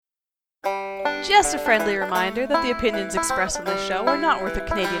Just a friendly reminder that the opinions expressed on this show are not worth a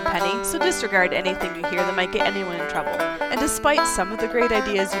Canadian penny, so disregard anything you hear that might get anyone in trouble. And despite some of the great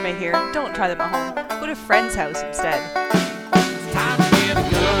ideas you may hear, don't try them at home. Go to a friend's house instead. It's time to get a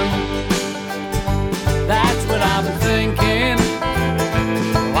gun. That's what I've been thinking.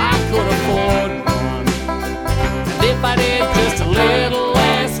 Well, I could afford one. And if I did just a little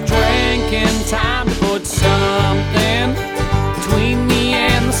less drinking, time to put something between me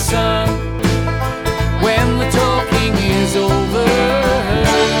and the sun. When the talking is over,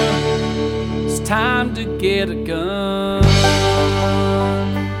 it's time to get a gun.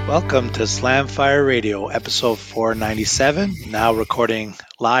 Welcome to Slamfire Radio, episode 497, now recording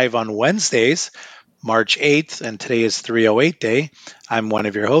live on Wednesdays, March 8th, and today is 308 Day. I'm one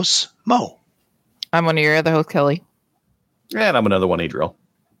of your hosts, Mo. I'm one of your other hosts, Kelly. And I'm another one, Adriel.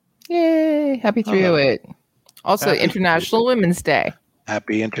 Yay! Happy 308. Also, Happy International Women's Day.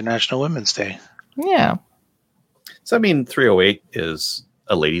 Happy International Women's Day. Yeah, So, I mean, 308 is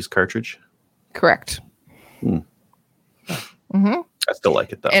a ladies' cartridge. correct. I still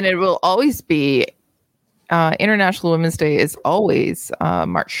like it, though. And it will always be, International Women's Day is always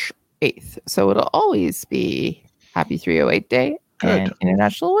March 8th. So it'll always be Happy 308 Day and Good.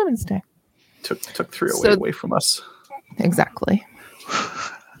 International Women's Day. Took 308 away from us. Exactly.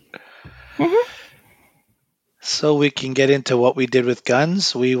 So we can get into what we did with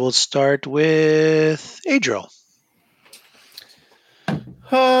guns. We will start with Adriel.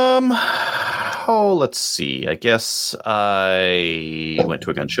 Let's see. I guess I went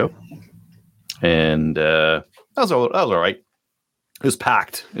to a gun show. And that was all right. It was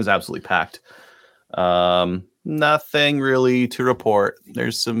packed. It was absolutely packed. Nothing really to report.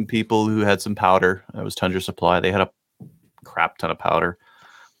 There's some people who had some powder. It was Tundra Supply. They had a crap ton of powder.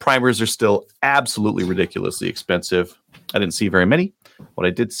 Primers are still absolutely ridiculously expensive. I didn't see very many. What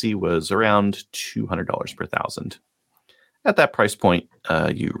I did see was around $200 per 1,000. At that price point,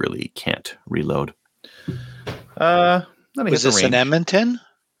 you really can't reload. Was this in Edmonton?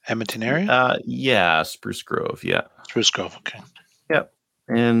 Edmonton area? Yeah, Spruce Grove. Yeah. Spruce Grove, okay. Yep.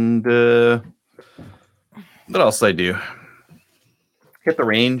 And what else did I do? Hit the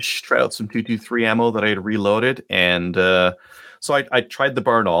range, try out some 223 ammo that I had reloaded, and so I tried the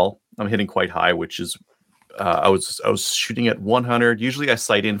Barnaul. I'm hitting quite high, which is I was shooting at 100. Usually I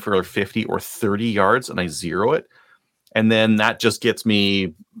sight in for 50 or 30 yards, and I zero it, and then that just gets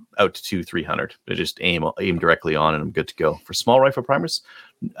me out to 300. I just aim directly on, and I'm good to go. For small rifle primers,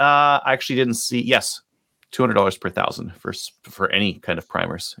 I actually didn't see. Yes, $200 per 1,000 for any kind of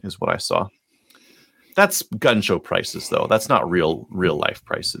primers is what I saw. That's gun show prices, though. That's not real life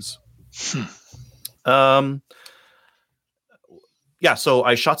prices. Yeah, so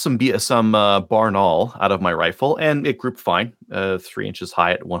I shot some Barnaul out of my rifle, and it grouped fine, 3 inches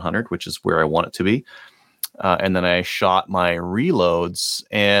high at 100, which is where I want it to be. And then I shot my reloads,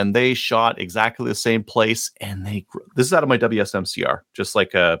 and they shot exactly the same place. And this is out of my WS-MCR, just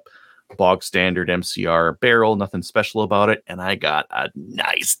like a bog standard MCR barrel, nothing special about it. And I got a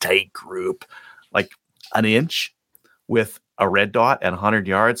nice tight group, like an inch with a red dot and 100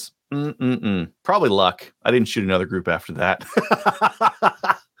 yards. Probably luck. I didn't shoot another group after that.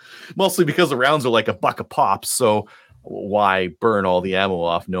 Mostly because the rounds are like $1 a pop. So why burn all the ammo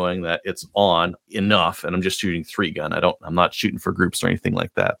off knowing that it's on enough and I'm just shooting 3-gun. I'm not shooting for groups or anything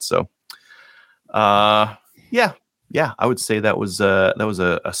like that. So yeah, I would say that was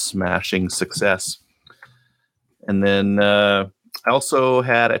a smashing success. And then I also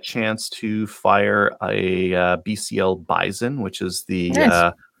had a chance to fire a BCL Bison, which is the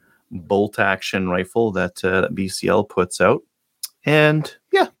Nice. bolt action rifle that BCL puts out. And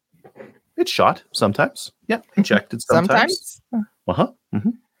yeah, it shot sometimes. Yeah, ejected sometimes. Sometimes?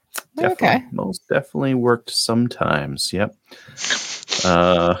 Definitely, Okay. most definitely worked sometimes. Yep.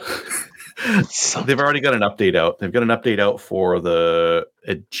 They've already got an update out. They've got an update out for the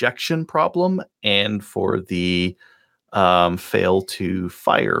ejection problem and for the fail to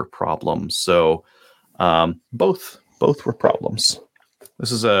fire problem. So both were problems.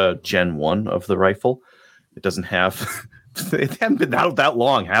 This is a Gen 1 of the rifle. It doesn't have... They haven't been out that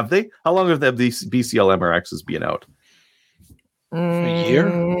long, have they? How long have these BCL MRXs been out? A year?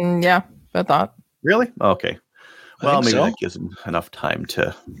 Yeah, I thought. Really? Okay. Well, maybe so. that gives them enough time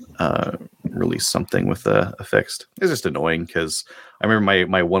to release something with a fixed. It's just annoying because I remember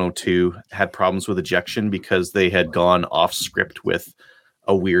my 102 had problems with ejection because they had gone off script with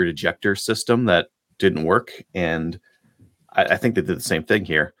a weird ejector system that didn't work. And I think they did the same thing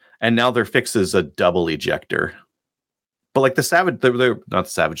here. And now their fix is a double ejector. But like the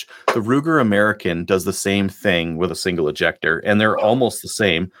Ruger American does the same thing with a single ejector, and they're almost the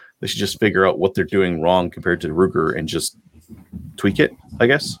same. They should just figure out what they're doing wrong compared to the Ruger and just tweak it, I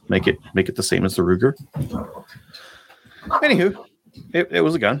guess. Make it the same as the Ruger. Anywho, it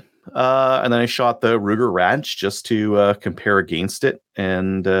was a gun. And then I shot the Ruger Ranch just to compare against it.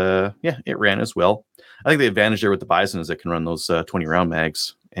 And it ran as well. I think the advantage there with the Bison is it can run those 20 round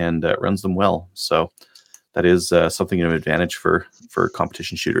mags, and it runs them well. So that is something of an advantage for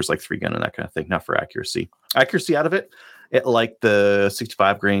competition shooters like 3-gun and that kind of thing, not for accuracy. Accuracy out of it like the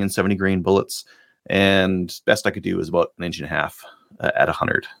 65 grain, 70 grain bullets. And best I could do is about 1.5 inches at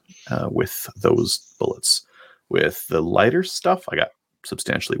 100 with those bullets. With the lighter stuff, I got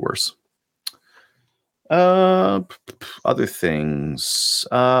substantially worse. Other things.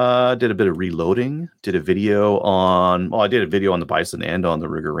 Did a bit of reloading. Did a video on the Bison and on the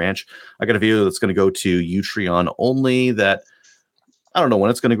Ruger Ranch. I got a video that's going to go to Utreon only that I don't know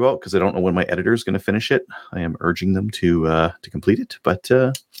when it's going to go out because I don't know when my editor is going to finish it. I am urging them to complete it, but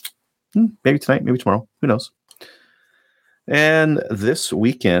maybe tonight, maybe tomorrow. Who knows? And this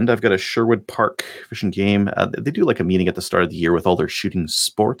weekend, I've got a Sherwood Park Fish and Game. They do like a meeting at the start of the year with all their shooting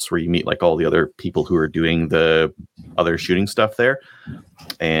sports where you meet like all the other people who are doing the other shooting stuff there.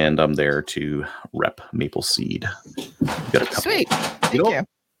 And I'm there to rep Maple Seed. Got a couple. Sweet. Thank you.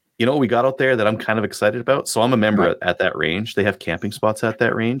 You know what we got out there that I'm kind of excited about? So I'm a member at that range. They have camping spots at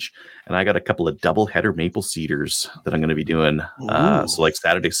that range. And I got a couple of double header maple cedars that I'm going to be doing. So like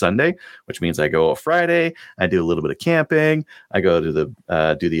Saturday, Sunday, which means I go Friday. I do a little bit of camping. I go to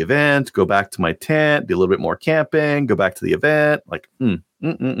the do the event, go back to my tent, do a little bit more camping, go back to the event. Like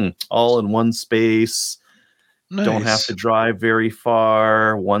all in one space. Nice. Don't have to drive very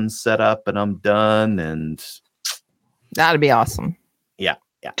far. One setup and I'm done. And that'd be awesome. Yeah.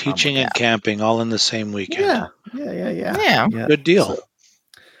 Teaching and camping all in the same weekend. Yeah. Good deal. So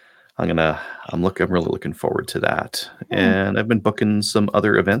I'm really looking forward to that. And I've been booking some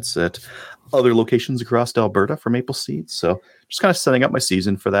other events at other locations across Alberta for Maple Seed. So just kind of setting up my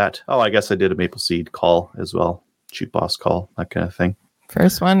season for that. Oh, I guess I did a Maple Seed call as well. Shoot boss call, that kind of thing.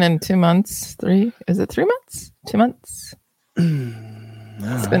 First one in 2 months. Is it 3 months? 2 months?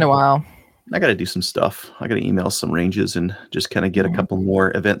 It's been a while. I got to do some stuff. I got to email some ranges and just kind of get a couple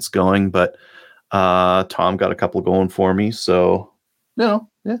more events going. But Tom got a couple going for me, so I'll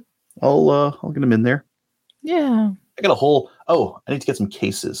get them in there. Yeah, I got a whole. Oh, I need to get some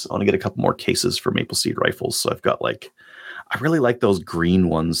cases. I want to get a couple more cases for Maple Seed rifles. So I've got I really like those green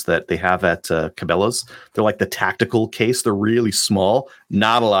ones that they have at Cabela's. They're like the tactical case. They're really small,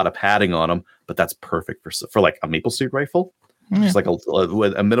 not a lot of padding on them, but that's perfect for like a Maple Seed rifle. Just like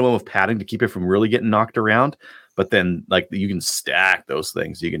a minimum of padding to keep it from really getting knocked around. But then like you can stack those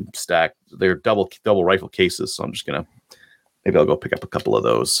things. You can stack. They're double rifle cases. So I'm just maybe I'll go pick up a couple of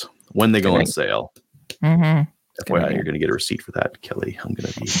those when they go on sale. FYI, you're going to get a receipt for that, Kelly. I'm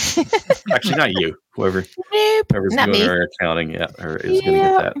going to be actually not you. Whoever's doing our accounting, is going to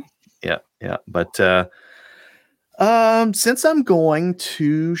get that. Yeah. But since I'm going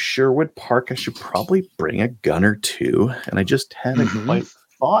to Sherwood Park, I should probably bring a gun or two, and I just haven't quite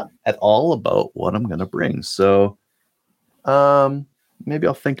thought at all about what I'm going to bring. So, maybe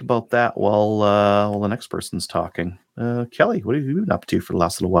I'll think about that while the next person's talking. Kelly, what have you been up to for the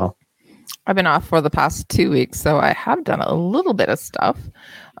last little while? I've been off for the past 2 weeks, so I have done a little bit of stuff.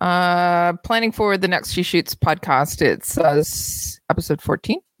 Planning for the next She Shoots podcast. It's episode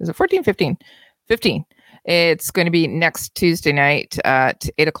 14. Is it 14? 15. 15. It's going to be next Tuesday night at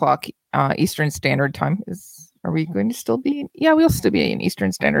 8:00 Eastern Standard Time. Are we going to still be? Yeah, we'll still be in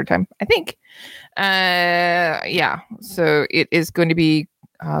Eastern Standard Time, I think. So it is going to be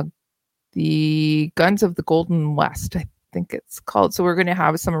the Guns of the Golden West, I think it's called. So we're going to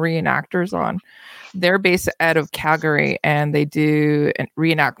have some reenactors on. They're based out of Calgary, and they do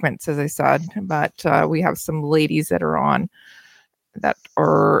reenactments, as I said. But we have some ladies that are on that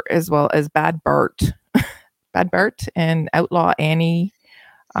are, as well as Bad Bart and Outlaw Annie.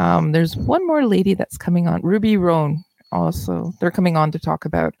 There's one more lady that's coming on, Ruby Roan. Also, they're coming on to talk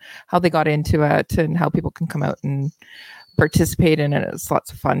about how they got into it and how people can come out and participate in it. It's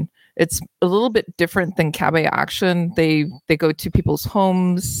lots of fun. It's a little bit different than Cabaret Action. They go to people's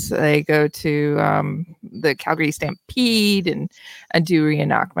homes. They go to the Calgary Stampede and do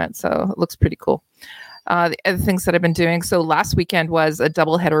reenactment. So it looks pretty cool. The other things that I've been doing. So last weekend was a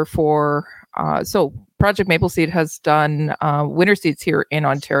doubleheader for. So Project Maple Seed has done winter seeds here in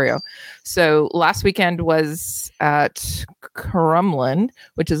Ontario. So last weekend was at Crumlin,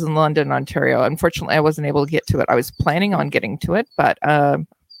 which is in London, Ontario. Unfortunately, I wasn't able to get to it. I was planning on getting to it, but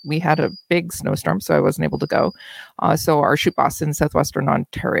we had a big snowstorm, so I wasn't able to go. So our shoot boss in Southwestern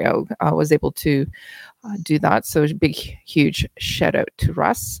Ontario was able to do that. So a big, huge shout out to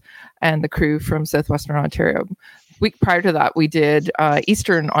Russ and the crew from Southwestern Ontario. Week prior to that, we did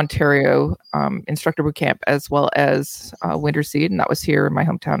Eastern Ontario instructor boot camp as well as Winter Seed, and that was here in my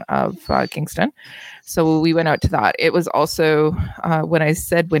hometown of Kingston. So we went out to that. It was also when I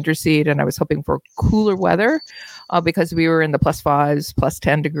said Winter Seed, and I was hoping for cooler weather because we were in the +5s,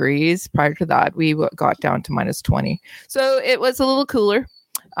 +10 degrees. Prior to that, we got down to -20, so it was a little cooler.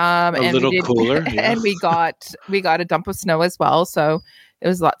 A little cooler, yeah. And we got a dump of snow as well. So it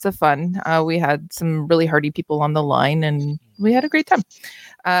was lots of fun. We had some really hardy people on the line, and we had a great time.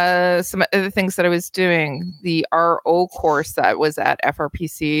 Some other things that I was doing, the RO course that was at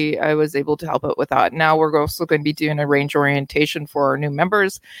FRPC, I was able to help out with that. Now we're also going to be doing a range orientation for our new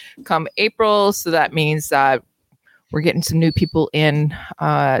members come April. So that means that we're getting some new people in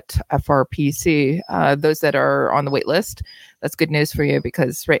at FRPC. Those that are on the wait list, that's good news for you,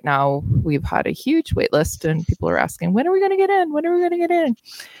 because right now we've had a huge wait list and people are asking, when are we going to get in? When are we going to get in?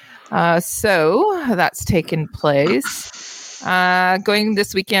 So that's taken place. Going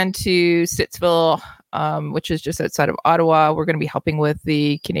this weekend to Stittsville, which is just outside of Ottawa. We're going to be helping with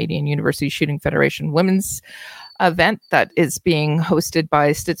the Canadian University Shooting Federation Women's event that is being hosted by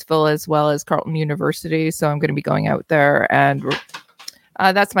Stittsville as well as Carleton University. So I'm going to be going out there, and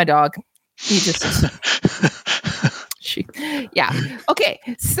that's my dog. He just yeah. Okay.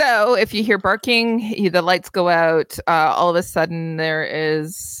 So if you hear barking, the lights go out. All of a sudden, there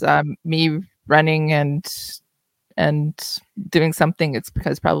is me running and doing something. It's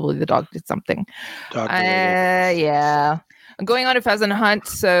because probably the dog did something. Yeah. I'm going on a pheasant hunt,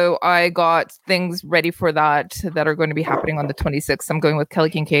 so I got things ready for that are going to be happening on the 26th. I'm going with Kelly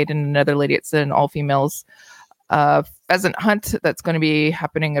Kincaid and another lady. It's an all-females pheasant hunt that's going to be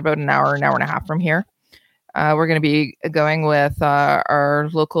happening about an hour and a half from here. We're going to be going with our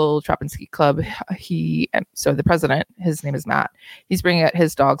local Trap and Ski Club. So the president, his name is Matt. He's bringing out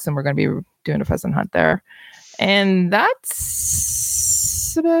his dogs, and we're going to be doing a pheasant hunt there. And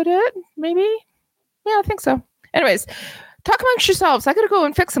that's about it, maybe? Yeah, I think so. Anyways, talk amongst yourselves. I got to go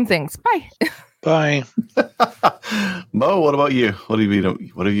and fix some things. Bye. Bye. Mo, what about you? What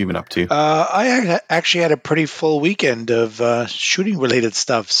have you been up to? I actually had a pretty full weekend of shooting related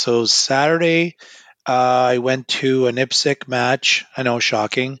stuff. So Saturday, I went to an IPSC match. I know,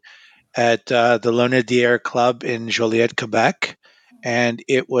 shocking, at the Lonadier Club in Joliette, Quebec. And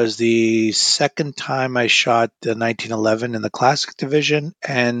it was the second time I shot the 1911 in the classic division,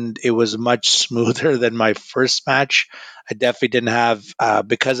 and it was much smoother than my first match. I definitely didn't have,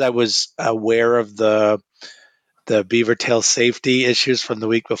 because I was aware of the beaver tail safety issues from the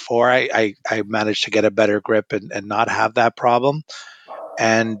week before, I managed to get a better grip and not have that problem.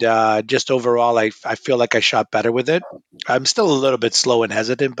 And just overall, I feel like I shot better with it. I'm still a little bit slow and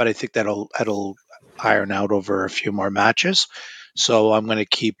hesitant, but I think that'll iron out over a few more matches. So I'm going to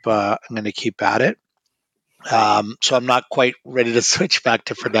keep at it. So I'm not quite ready to switch back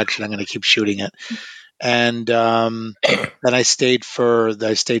to production. I'm going to keep shooting it. And then I stayed for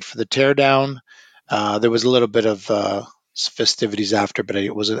the teardown. There was a little bit of festivities after, but I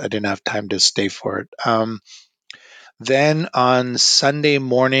didn't have time to stay for it. Then on Sunday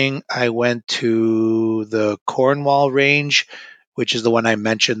morning, I went to the Cornwall range, which is the one I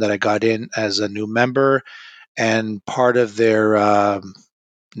mentioned that I got in as a new member. And part of their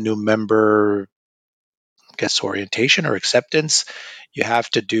new member, I guess, orientation or acceptance, you have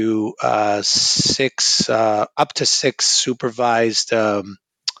to do up to 6 supervised live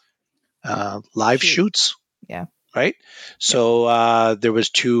shoots. Yeah. Right. So there was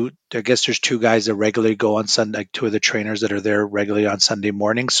 2. I guess there's 2 guys that regularly go on Sunday. Like 2 of the trainers that are there regularly on Sunday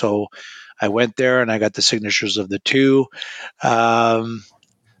morning. So I went there and I got the signatures of the 2. So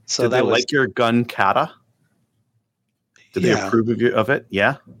did they like your gun kata? Did they approve of it?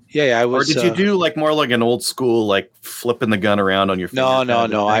 Yeah. Yeah, I was. Or did you do more like an old school, like flipping the gun around on your finger?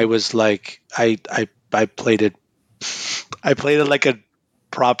 No. I was like, I played it. I played it like a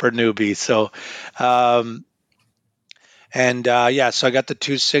proper newbie. So, so I got the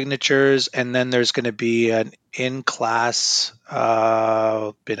 2 signatures, and then there's going to be an in class in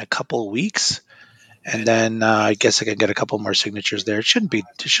a couple weeks, and then I guess I can get a couple more signatures there. It shouldn't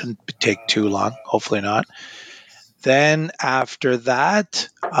take too long. Hopefully not. Then after that,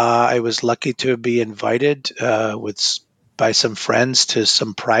 I was lucky to be invited by some friends to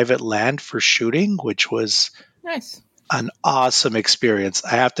some private land for shooting, which was nice, an awesome experience.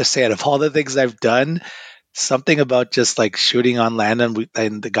 I have to say, out of all the things I've done, something about just like shooting on land,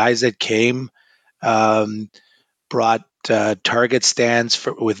 and the guys that came brought target stands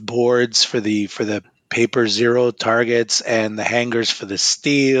with boards for the paper zero targets and the hangers for the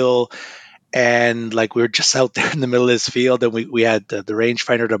steel. And like we were just out there in the middle of this field, and we had the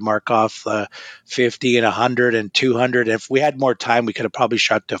rangefinder to mark off 50 and 100 and 200. If we had more time, we could have probably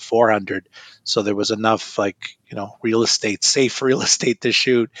shot to 400. So there was enough, like, real estate, safe real estate to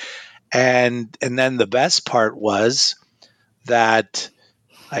shoot. And then the best part was that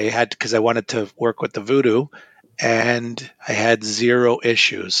I had, because I wanted to work with the Voodoo, and I had 0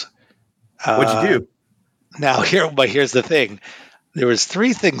 issues. What'd you do? Now here's the thing. There was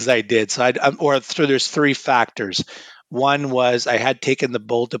 3 things I did. So there's 3 factors. One was I had taken the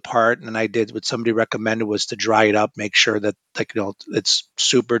bolt apart, and I did what somebody recommended was to dry it up, make sure that it's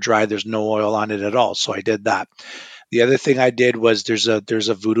super dry. There's no oil on it at all. So I did that. The other thing I did was there's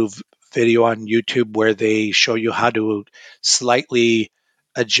a Voodoo video on YouTube where they show you how to slightly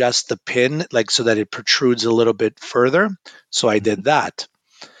adjust the pin, like so that it protrudes a little bit further. So I did that.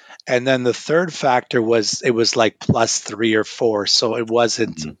 And then the third factor was it was like +3 or 4, so it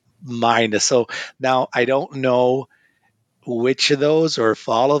wasn't minus. So now I don't know which of those or if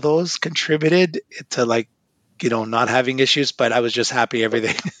all of those contributed to not having issues, but I was just happy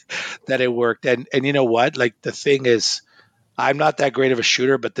everything that it worked. And you know what? Like, the thing is, I'm not that great of a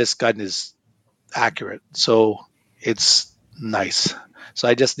shooter, but this gun is accurate, so it's nice. So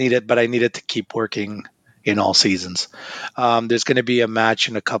I just need it, but I need it to keep working in all seasons. There's going to be a match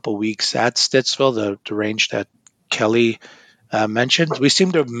in a couple weeks at Stittsville, the range that Kelly mentioned. We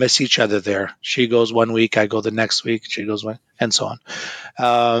seem to miss each other there. She goes one week, I go the next week. She goes one, and so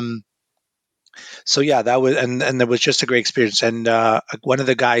on. So yeah, that was, and it was just a great experience. And one of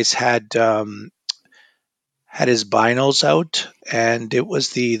the guys had his binos out, and it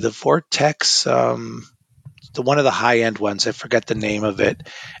was the Vortex. The one of the high end ones, I forget the name of it,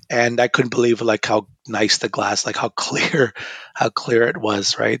 and I couldn't believe like how nice the glass, like how clear it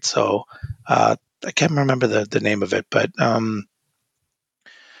was, right? So I can't remember the name of it, but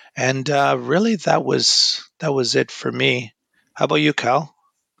really that was it for me. How about you, Cal?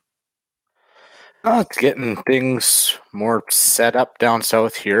 It's getting things more set up down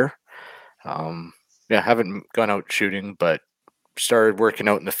south here. Haven't gone out shooting, but started working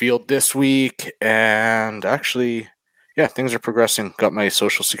out in the field this week, and actually, things are progressing. Got my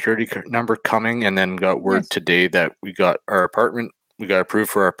social security number coming, and then got word today that we got our apartment. We got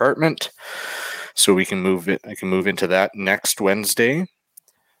approved for our apartment, so we can move it. I can move into that next Wednesday.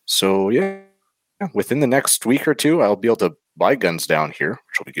 So within the next week or 2, I'll be able to buy guns down here,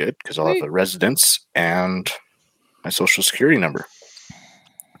 which will be good because I'll have a residence and my social security number.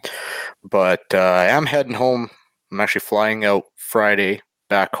 But I am heading home. I'm actually flying out Friday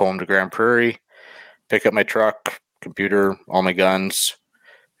back home to Grand Prairie, pick up my truck, computer, all my guns,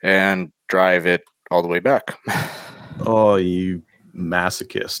 and drive it all the way back. Oh, you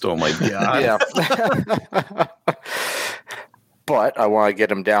masochist. Oh my God. Yeah. But I want to get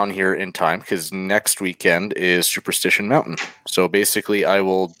them down here in time because next weekend is Superstition Mountain. So basically I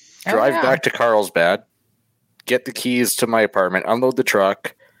will drive back to Carlsbad, get the keys to my apartment, unload the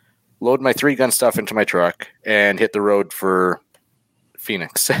truck, load my 3-gun stuff into my truck, and hit the road for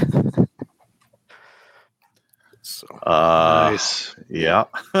Phoenix. So nice. Yeah.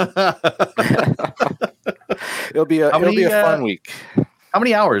 It'll be a fun week. How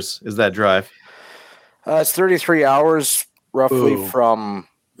many hours is that drive? It's 33 hours roughly from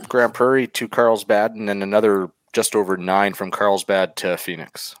Grand Prairie to Carlsbad, and then another just over 9 from Carlsbad to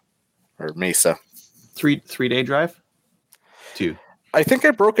Phoenix or Mesa. 3-day drive? 2. I think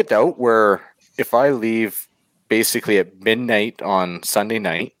I broke it out where if I leave basically at midnight on Sunday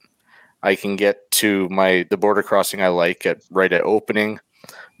night, I can get to the border crossing I like right at opening,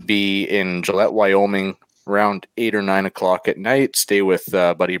 be in Gillette, Wyoming around 8 or 9 o'clock at night, stay with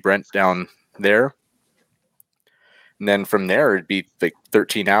buddy Brent down there. And then from there, it'd be like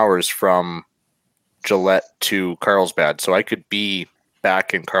 13 hours from Gillette to Carlsbad. So I could be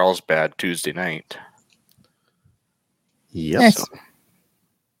back in Carlsbad Tuesday night. Yes. Nice.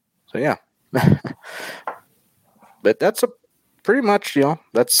 So yeah. But that's pretty much,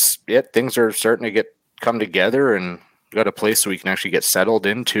 that's it. Things are starting to come together, and got a place so we can actually get settled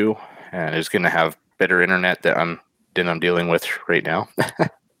into, and it's going to have better internet than I'm dealing with right now.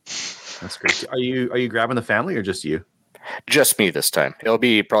 That's great. Are you grabbing the family or just you? Just me this time. It'll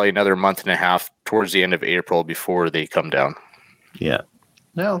be probably another month and a half towards the end of April before they come down. Yeah.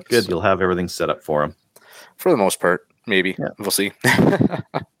 No, good. You'll have everything set up for them. For the most part, maybe. Yeah. We'll see.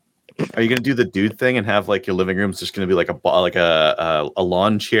 Are you gonna do the dude thing and have like your living room's just gonna be like a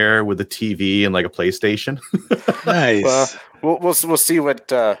lawn chair with a TV and like a PlayStation? Nice. We'll see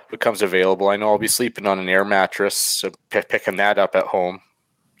what becomes available. I know I'll be sleeping on an air mattress, so picking that up at home,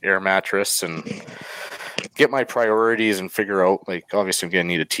 air mattress, and get my priorities and figure out, like, obviously I'm gonna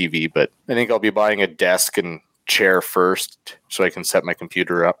need a TV, but I think I'll be buying a desk and chair first so I can set my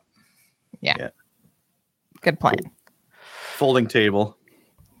computer up. Yeah. Good plan. Folding table.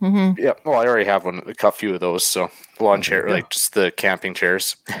 Mm-hmm. Yeah, well, I already have a few of those, so lawn chair, like just the camping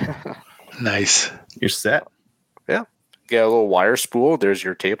chairs. Nice. You're set. Get a little wire spool. There's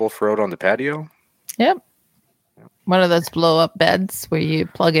your table for out on the patio. Yep. One of those blow up beds where you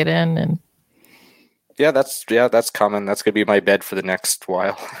plug it in and. Yeah, that's coming. That's gonna be my bed for the next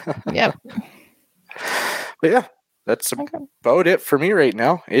while. Yep. But yeah, that's about it for me right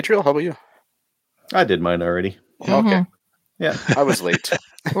now. Adriel, how about you? I did mine already. Okay. Yeah. I was late.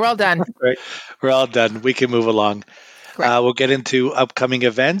 We're all done. Right. We're all done. We can move along. We'll get into upcoming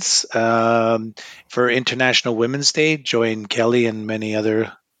events. For International Women's Day, join Kelly and many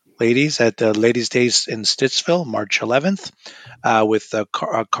other ladies at the Ladies' Days in Stittsville, March 11th, with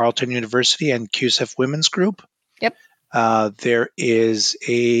Carleton University and QSF Women's Group. Yep. There is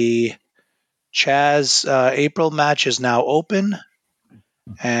a Chaz April match is now open.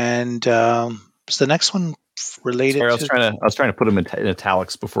 And is the next one related Sorry, to... I was trying to put them in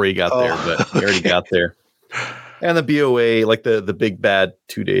italics before you got there, but you already got there. And the BOA, like the big bad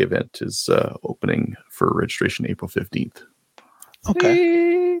 2-day event, is opening for registration April 15th.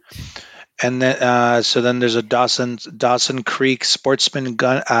 Okay. And then, so then there's a Dawson Creek Sportsman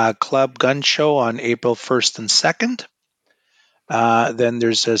Club gun show on April 1st and 2nd. Then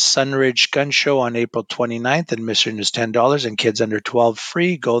there's a Sunridge Gun Show on April 29th. Admission is $10 and kids under 12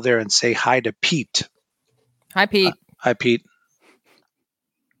 free. Go there and say hi to Pete. Hi, Pete. Hi, Pete.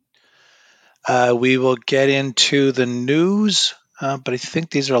 We will get into the news, but I think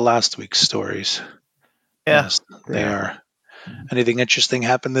these are last week's stories. Yeah, yes, they are. Anything interesting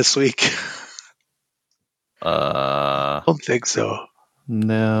happened this week? I don't think so.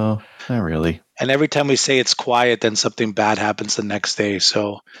 No, not really. And every time we say it's quiet, then something bad happens the next day.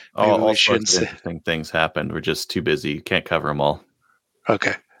 So all sorts of interesting things happened. We're just too busy. Can't cover them all.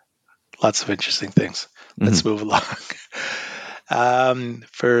 Okay. Lots of interesting things. Let's move along.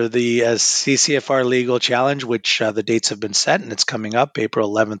 For the CCFR Legal Challenge, which the dates have been set, and it's coming up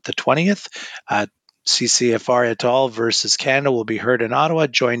April 11th to 20th. CCFR et al. Versus Canada will be heard in Ottawa.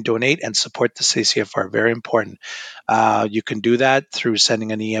 Join, donate, and support the CCFR. Very important. You can do that through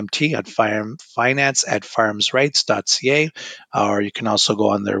sending an EMT at finance@farmsrights.ca, or you can also go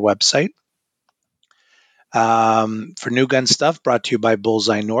on their website. For new gun stuff, brought to you by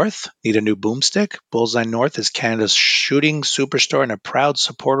Bullseye North. Need a new boomstick? Bullseye North is Canada's shooting superstore and a proud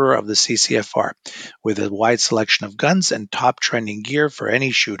supporter of the CCFR, with a wide selection of guns and top trending gear for any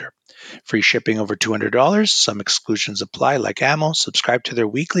shooter. Free shipping over $200. Some exclusions apply, like ammo. Subscribe to their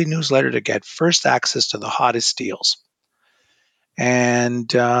weekly newsletter to get first access to the hottest deals.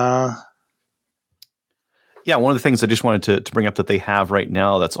 And yeah, one of the things I just wanted to bring up that they have right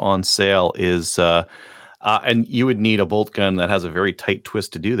now that's on sale is, and you would need a bolt gun that has a very tight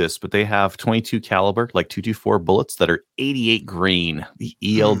twist to do this, but they have 22 caliber, like 224 bullets that are 88 grain, the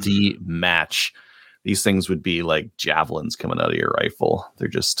ELD match. These things would be like javelins coming out of your rifle. They're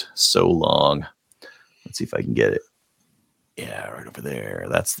just so long. Let's see if I can get it. Yeah, right over there.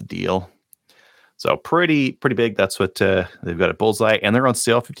 That's the deal. So pretty big. That's what they've got at Bullseye, and they're on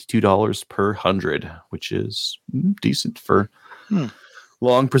sale $52 per 100, which is decent for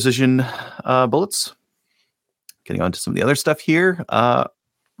long precision bullets. Getting on to some of the other stuff here.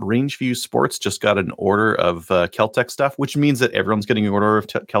 Rangeview Sports just got an order of Keltec stuff, which means that everyone's getting an order of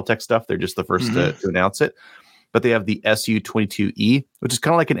Keltec stuff. They're just the first to announce it. But they have the SU-22E, which is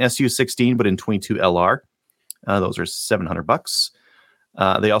kind of like an SU-16, but in 22 LR. Those are $700.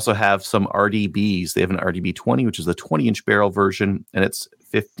 They also have some RDBs. They have an RDB-20, which is the 20-inch barrel version, and it's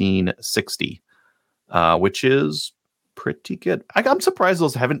 $1,560, which is pretty good. I'm surprised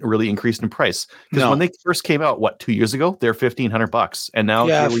those haven't really increased in price, because when they first came out, 2 years ago, they're $1,500, and now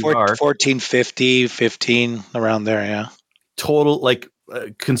here we are, $1,450, $15 around there. Yeah, total. Like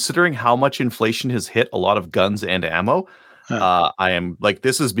considering how much inflation has hit a lot of guns and ammo, I am like,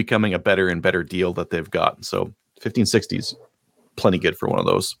 this is becoming a better and better deal that they've got. So $1,560 is plenty good for one of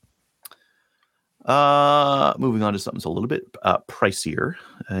those. Moving on to something that's a little bit pricier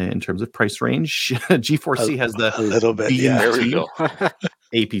in terms of price range. G4C has the a little bit. There we go.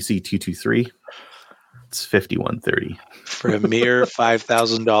 APC 223. It's $5,130 for a mere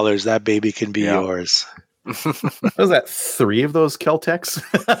 $5,000. That baby can be yours. What was that? 3 of those Kel-Tecs?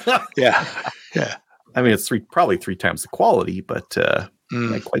 Yeah. I mean, it's probably 3 times the quality, but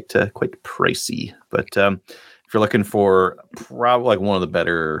quite pricey. But if you're looking for probably like one of the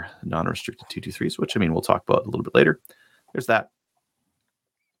better non-restricted 223s, which I mean we'll talk about a little bit later, there's that.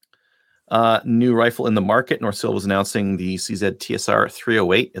 New rifle in the market. North Seal was announcing the CZ TSR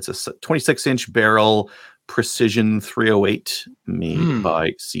 308. It's a 26-inch barrel precision 308 made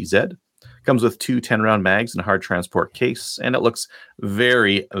by CZ. Comes with 2 10-round mags and a hard transport case, and it looks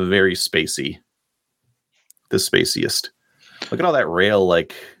very, very spacey. The spaciest. Look at all that rail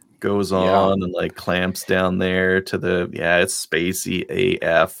like goes on and like clamps down there to the it's spacey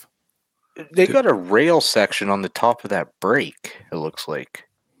AF. They got a rail section on the top of that brake, it looks like.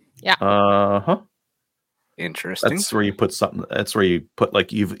 Yeah. Interesting. That's where you put something. That's where you put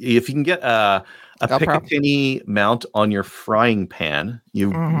like if you can get a Picatinny mount on your frying pan,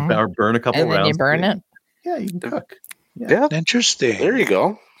 you burn a couple and rounds. then you burn it. Yeah, you can cook. Yeah. Interesting. There you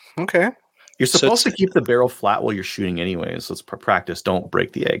go. Okay. You're supposed to keep the barrel flat while you're shooting anyways. So it's practice. Don't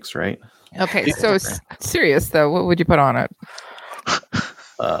break the eggs, right? Okay. So serious though, what would you put on it?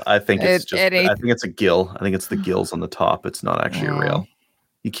 I think it's just. I think it's a gill. I think it's the gills on the top. It's not actually a rail.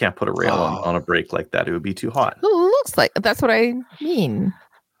 You can't put a rail on a brake like that. It would be too hot. It looks like that's what I mean.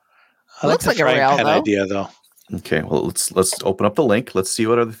 I like the frying pan idea though. Okay, well let's open up the link. Let's see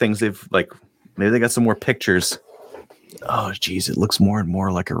what other things they've like. Maybe they got some more pictures. Oh geez, it looks more and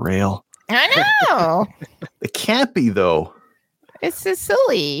more like a rail. I know. It can't be though. It's just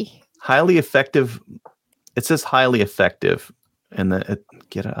silly. Highly effective. It says highly effective, and I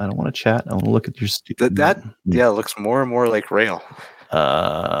don't want to chat. I want to look at your stupid. It looks more and more like rail.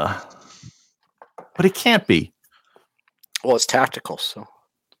 But it can't be. Well, it's tactical, so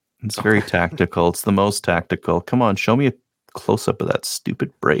it's very tactical. It's the most tactical. Come on, show me a close up of that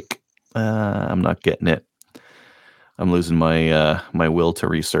stupid brake. I'm not getting it. I'm losing my my will to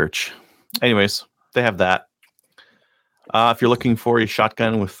research. Anyways, they have that. If you're looking for a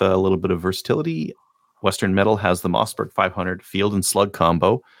shotgun with a little bit of versatility, Western Metal has the Mossberg 500 Field and Slug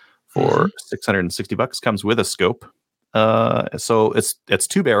combo for $660. Comes with a scope. So it's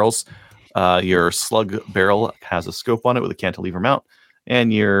 2 barrels. Your slug barrel has a scope on it with a cantilever mount,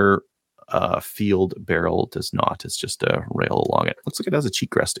 and your field barrel does not. It's just a rail along it. Looks like it has a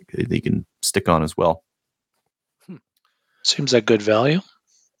cheek rest that you can stick on as well. Seems like good value.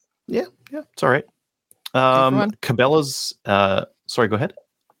 Yeah, it's all right. Cabela's. Sorry, go ahead.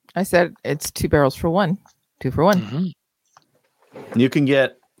 I said it's 2 barrels for 1. 2 for 1. Mm-hmm. You can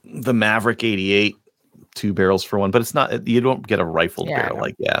get the Maverick 88. 2 barrels for 1, but it's not. You don't get a rifled barrel,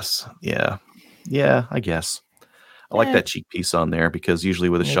 I guess. Yeah, I guess. I like that cheek piece on there because usually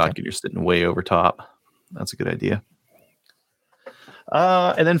with a shotgun you're sitting way over top. That's a good idea.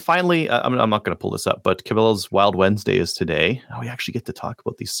 And then finally, I'm not going to pull this up, but Cabela's Wild Wednesday is today. We actually get to talk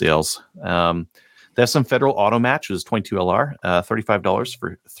about these sales. They have some Federal Auto Match, which is 22 LR, $35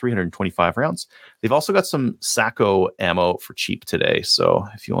 for 325 rounds. They've also got some Sacco ammo for cheap today. So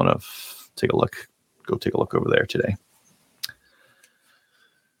if you want to take a look, go take a look over there today.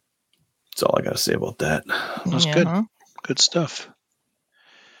 That's all I got to say about that. That's good. Good stuff.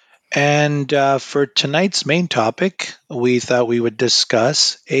 And for tonight's main topic, we thought we would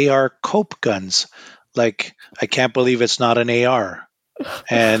discuss AR cope guns. Like, I can't believe it's not an AR.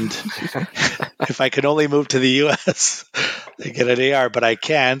 And if I could only move to the U.S. and get an AR, but I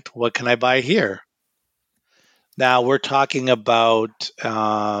can't, what can I buy here? Now, we're talking about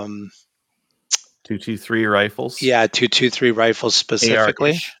 223 rifles. Yeah, 223 rifles specifically.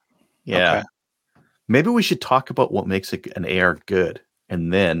 AR-ish. Yeah. Okay. Maybe we should talk about what makes an AR good,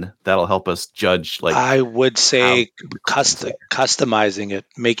 and then that'll help us judge. Like, I would say customizing it,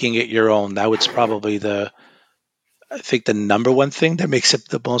 making it your own. That was probably the number one thing that makes it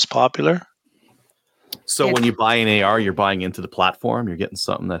the most popular. So when you buy an AR, you're buying into the platform. You're getting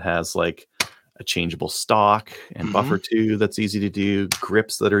something that has like a changeable stock and buffer tube that's easy to do,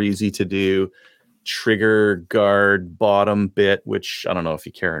 grips that are easy to do, trigger guard bottom bit, which I don't know if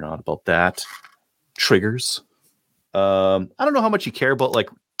you care or not about that. Triggers. I don't know how much you care about like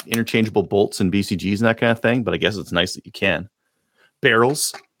interchangeable bolts and BCGs and that kind of thing, but I guess it's nice that you can.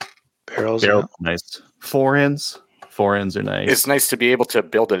 Barrels, nice. Forends are nice. It's nice to be able to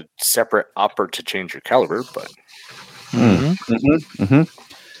build a separate upper to change your caliber, but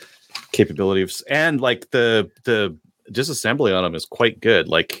capability of, and like the disassembly on them is quite good.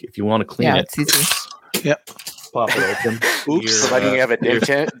 Like if you want to clean it, it's easy. Yep. Pop it open. Oops. Providing you have a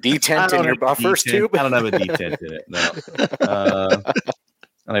detent in your buffers tube. I don't have a detent in it.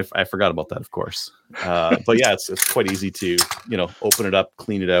 No. And I forgot about that, of course. But yeah, it's quite easy to, open it up,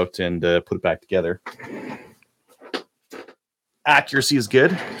 clean it out, and put it back together. Accuracy is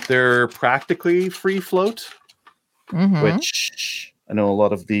good. They're practically free float, which I know a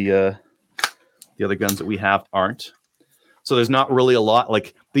lot of the other guns that we have aren't. So there's not really a lot.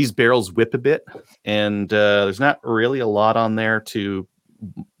 Like, these barrels whip a bit, and there's not really a lot on there to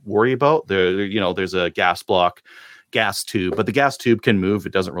worry about. There's a gas block, gas tube, but the gas tube can move.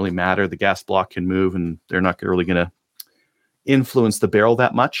 It doesn't really matter. The gas block can move, and they're not really going to influence the barrel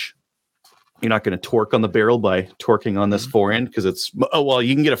that much. You're not going to torque on the barrel by torquing on this forend, because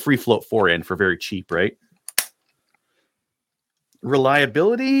you can get a free float forend for very cheap, right?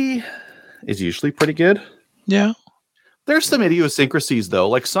 Reliability is usually pretty good. Yeah. There's some idiosyncrasies, though.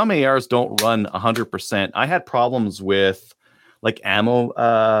 Like, some ARs don't run 100%. I had problems with, like, ammo.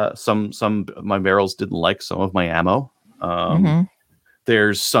 Some of my barrels didn't like some of my ammo.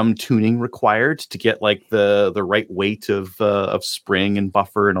 There's some tuning required to get, like, the right weight of spring and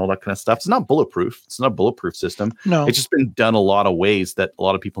buffer and all that kind of stuff. It's not bulletproof. It's not a bulletproof system. No. It's just been done a lot of ways that a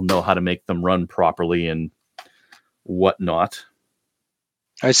lot of people know how to make them run properly and whatnot.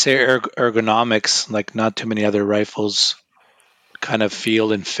 I say ergonomics, like not too many other rifles kind of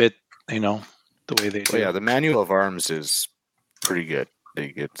feel and fit, the way they do. Well, yeah, the manual of arms is pretty good.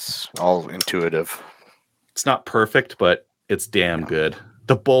 It's all intuitive. It's not perfect, but it's damn good.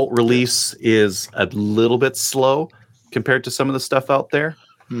 The bolt release is a little bit slow compared to some of the stuff out there,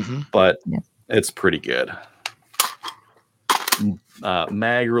 but it's pretty good.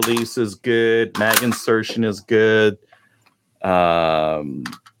 Mag release is good. Mag insertion is good.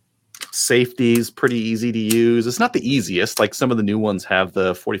 Safety is pretty easy to use. It's not the easiest. Like, some of the new ones have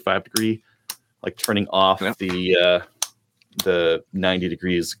the 45 degree, like turning off the 90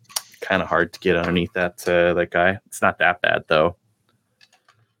 degrees. Kind of hard to get underneath that guy. It's not that bad, though.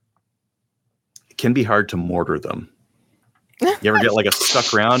 It can be hard to mortar them. You ever get like a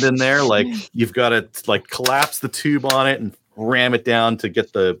stuck round in there? Like, you've got to like collapse the tube on it and ram it down to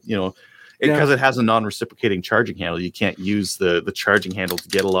get the, because it has a non-reciprocating charging handle. You can't use the charging handle to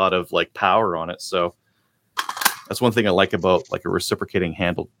get a lot of like power on it. So that's one thing I like about like a reciprocating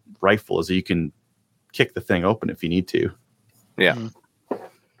handle rifle, is that you can kick the thing open if you need to. Yeah.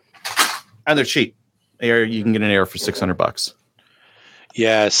 And they're cheap. You can get an AR for $600.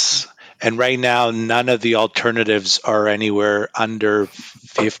 Yes. And right now, none of the alternatives are anywhere under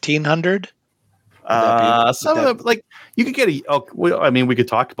 1,500. Some of them, like, you could get we could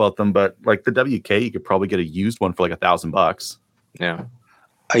talk about them, but like the WK, you could probably get a used one for like $1,000. Yeah.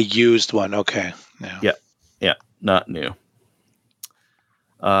 A used one. Okay. Yeah. Not new.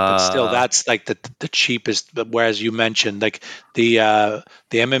 But still, that's like the cheapest. But whereas you mentioned like the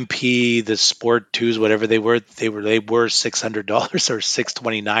MMP, the Sport 2s, whatever they were $600 or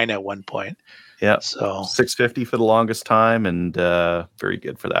 $629 at one point. Yeah. So $650 for the longest time, and very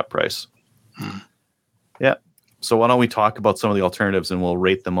good for that price. Yeah. So why don't we talk about some of the alternatives, and we'll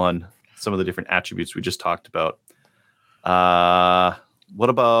rate them on some of the different attributes we just talked about. What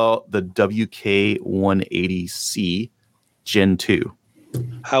about the WK-180C Gen 2?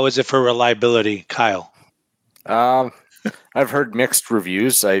 How is it for reliability, Kyle? I've heard mixed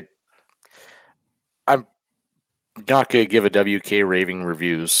reviews. I'm not going to give a WK raving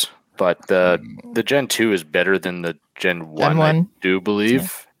reviews, but the Gen 2 is better than the Gen 1, I do believe. Yeah.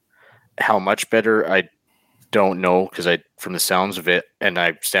 How much better, I don't know, because from the sounds of it, and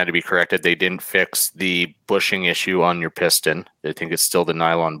I stand to be corrected, they didn't fix the bushing issue on your piston. I think it's still the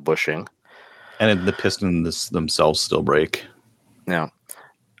nylon bushing. And the pistons themselves still break. Yeah.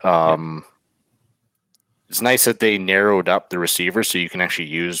 It's nice that they narrowed up the receiver so you can actually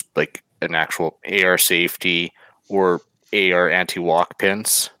use like an actual AR safety or AR anti-walk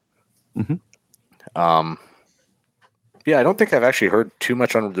pins. Yeah, I don't think I've actually heard too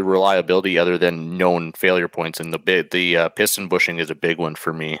much on the reliability other than known failure points, and the piston bushing is a big one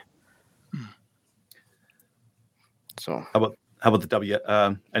for me. So how about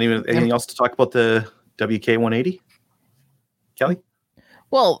the anything else to talk about the WK-180? Kelly?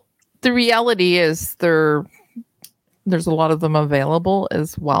 Well, the reality is there's a lot of them available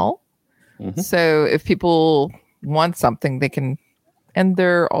as well. So if people want something, they can, and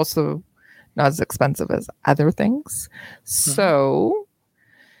they're also not as expensive as other things. So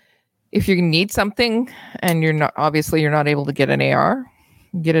if you need something and you're not able to get an AR,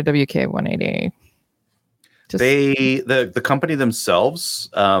 get a WK-180. The company themselves,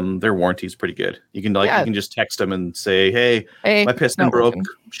 their warranty is pretty good. You can you can just text them and say, hey my piston broke,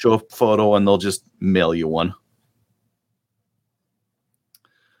 show a photo, and they'll just mail you one.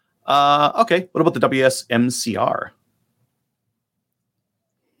 Okay, what about the WS-MCR?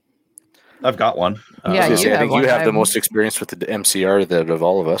 I've got one. Yeah, I was gonna say, I think one. you have the I'm- most experience with the MCR of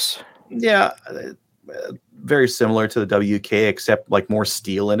all of us. Yeah, very similar to the WK, except like more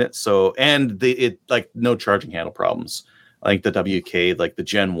steel in it. So, and it like no charging handle problems. I think the WK, like the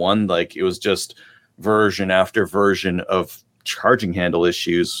Gen 1, like it was just version after version of charging handle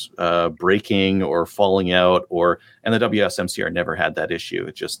issues, breaking or falling out, and the WSMCR never had that issue.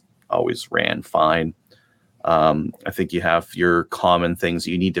 It just always ran fine. I think you have your common things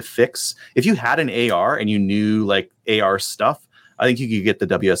you need to fix. If you had an AR and you knew like AR stuff, I think you could get the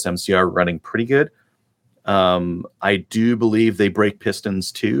WSMCR running pretty good. I do believe they break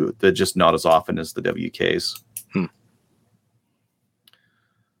pistons too. They're just not as often as the WKs.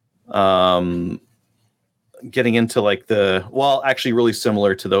 Getting into like actually really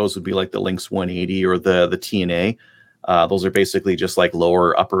similar to those would be like the Lynx 180 or the TNA. Those are basically just like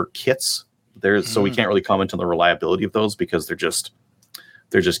lower upper kits. So we can't really comment on the reliability of those because they're just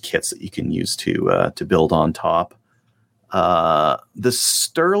kits that you can use to build on top. The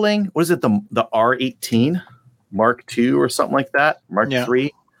Sterling, what is it? The R18 Mark II or something like that? Mark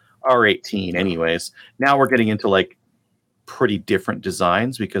III? R18 anyways. Now we're getting into like pretty different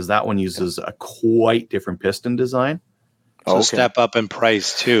designs because that one uses a quite different piston design. So step up in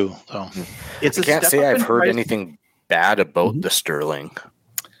price too. So I can't say I've heard anything bad about the Sterling.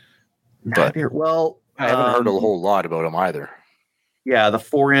 But I haven't heard a whole lot about them either. Yeah, the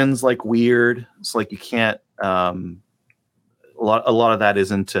foreend's like weird. It's like you can't. A lot of that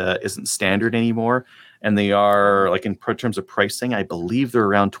isn't standard anymore, and they are like in terms of pricing. I believe they're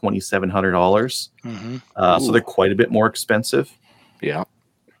around $2,700. So they're quite a bit more expensive. Yeah.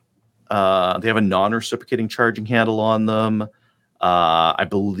 They have a non-reciprocating charging handle on them. I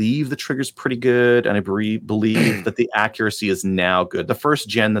believe the trigger's pretty good, and I believe that the accuracy is now good. The first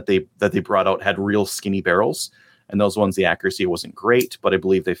gen that they brought out had real skinny barrels, and those ones the accuracy wasn't great, but I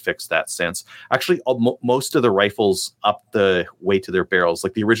believe they fixed that since. Actually, most of the rifles up the way to their barrels,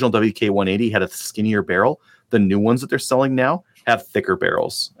 like the original WK-180 had a skinnier barrel. The new ones that they're selling now have thicker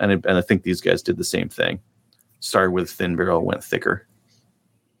barrels, and I think these guys did the same thing. Started with thin barrel, went thicker.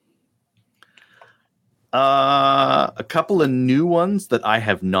 A couple of new ones that I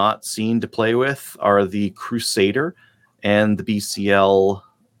have not seen to play with are the Crusader and the BCL.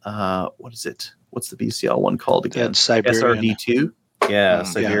 What is it? What's the BCL one called again? Siberian. SRD2? Yeah,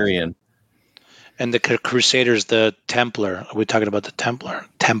 Siberian. And the Crusader's the Templar. Are we talking about the Templar?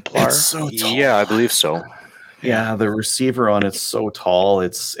 It's so tall. Yeah, I believe so. Yeah, the receiver on it's so tall.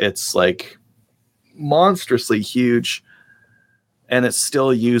 It's like monstrously huge. And it's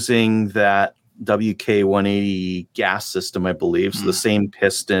still using that WK-180 gas system, I believe. So the same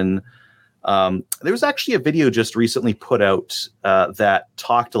piston. There was actually a video just recently put out that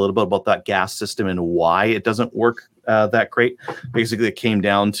talked a little bit about that gas system and why it doesn't work that great. Basically, it came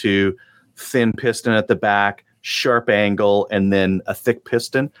down to thin piston at the back, sharp angle, and then a thick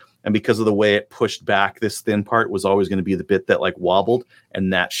piston. And because of the way it pushed back, this thin part was always going to be the bit that like wobbled,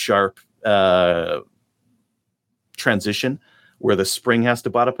 and that sharp transition where the spring has to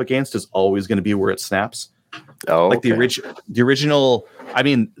butt up against is always going to be where it snaps. Oh, like the original. I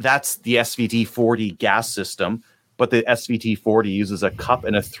mean, that's the SVT-40 gas system, but the SVT-40 uses a cup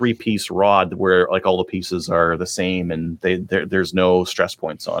and a 3-piece rod where like all the pieces are the same and there's no stress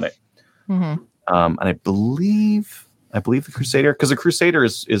points on it. Mm-hmm. And I believe the Crusader, because the Crusader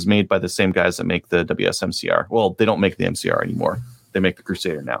is made by the same guys that make the WSMCR. Well, they don't make the MCR anymore. They make the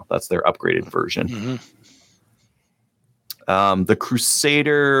Crusader now. That's their upgraded version. Mm-hmm. The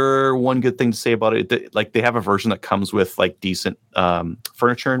Crusader, one good thing to say about it, like they have a version that comes with like decent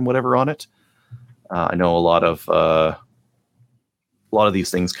furniture and whatever on it. I know a lot of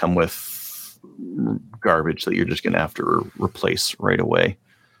these things come with garbage that you're just going to have to replace right away.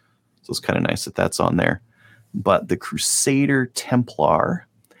 So it's kind of nice that that's on there. But the Crusader Templar,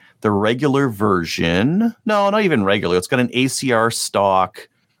 the regular version, no, not even regular. It's got an ACR stock.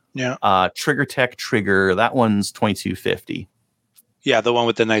 Yeah. Trigger Tech trigger. That one's $2,250. Yeah, the one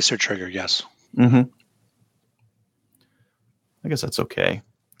with the nicer trigger. Yes. Mm-hmm. I guess that's okay.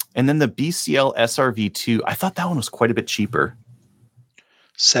 And then the BCL SRV2. I thought that one was quite a bit cheaper.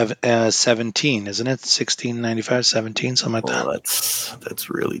 17, isn't it? 16.95, 17, something like that. That's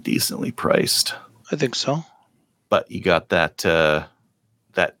really decently priced. I think so. But you got that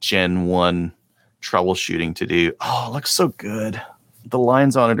Gen 1 troubleshooting to do. Oh, it looks so good. The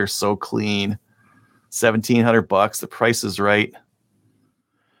lines on it are so clean. $1,700. The price is right,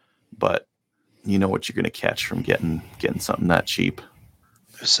 but you know what you're going to catch from getting something that cheap.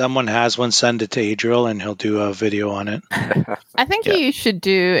 If someone has one, send it to Adriel, and he'll do a video on it. I think you should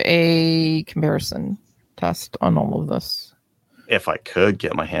do a comparison test on all of this. if I could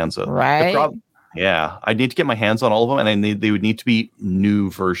get my hands on. Right? Yeah, I need to get my hands on all of them, and they would need to be new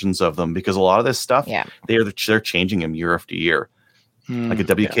versions of them because a lot of this stuff, Yeah. they're changing them year after year. Like a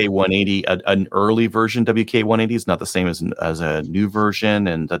Yeah. WK180, an early version WK180 is not the same as a new version,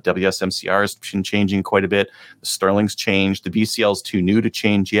 and the WSMCR has been changing quite a bit. The Sterling's changed. The BCL's too new to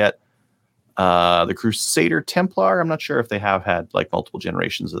change yet. The Crusader Templar, I'm not sure if they have had like multiple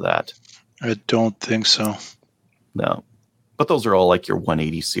generations of that. I don't think so. No. But those are all like your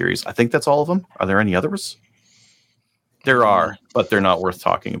 180 series. I think that's all of them. Are there any others? There are, but they're not worth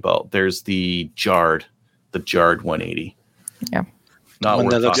talking about. There's the Jard 180. Yeah. Not One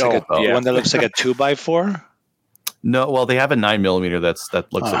worth that looks talking like about. one that looks like a 2x4. No, well, they have a 9mm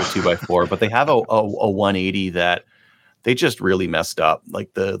that looks like a 2x4, but they have a 180 that they just really messed up.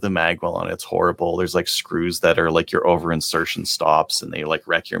 Like the magwell on it's horrible. There's like screws that are like your over insertion stops, and they like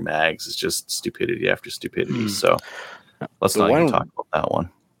wreck your mags. It's just stupidity after stupidity. So let's not even talk about that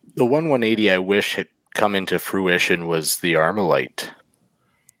one. The 180 I wish had come into fruition was the Armalite. It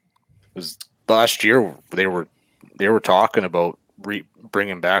was last year they were talking about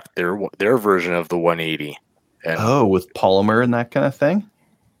bringing back their version of the 180. And, with polymer and that kind of thing.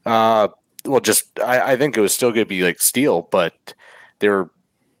 well, just I think it was still going to be like steel, but they were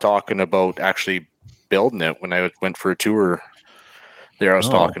talking about actually building it when I went for a tour. There, I was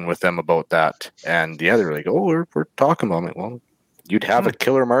talking with them about that, and yeah, they're like, "Oh, we're talking about it." Well, you'd have a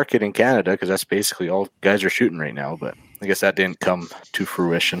killer market in Canada because that's basically all guys are shooting right now. But I guess that didn't come to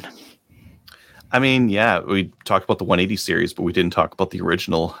fruition. I mean, yeah, we talked about the 180 series, but we didn't talk about the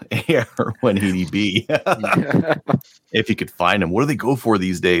original AR 180B. If you could find them, what do they go for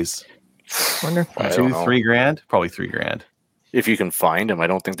these days? Wonderful. $3 grand? Probably $3 grand. If you can find them, I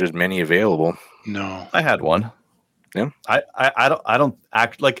don't think there's many available. No, I had one. Yeah, I don't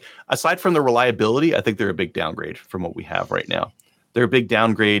act like, aside from the reliability, I think they're a big downgrade from what we have right now. They're a big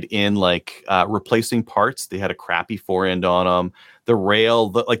downgrade in like replacing parts. They had a crappy forend on them. The rail,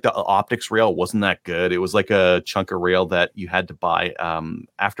 the optics rail wasn't that good. It was like a chunk of rail that you had to buy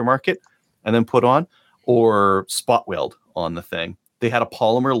aftermarket and then put on, or spot weld on the thing. They had a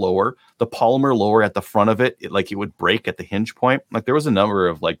polymer lower. The polymer lower at the front of it, it would break at the hinge point. Like there was a number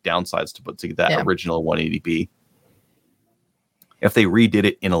of like downsides to that original 180B. If they redid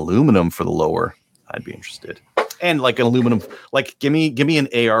it in aluminum for the lower, I'd be interested. And like an aluminum, like give me an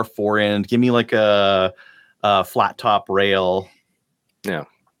AR forend, give me like a flat top rail. Yeah.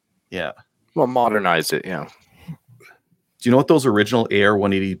 Well, modernize it. Yeah. Do you know what those original AR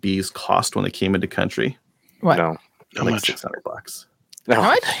 180Bs cost when they came into country? What? No. how Like much? No. $600.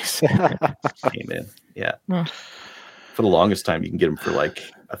 What? Came in. Yeah. Hmm. For the longest time, you can get them for like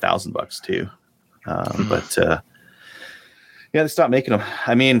 $1,000 too. But yeah, they stopped making them.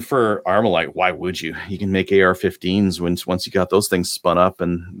 I mean, for Armalite, why would you? You can make AR-15s once you got those things spun up,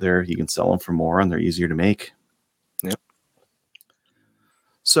 and you can sell them for more, and they're easier to make. Yep.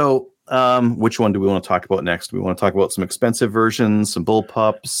 So, which one do we want to talk about next? Do we want to talk about some expensive versions, some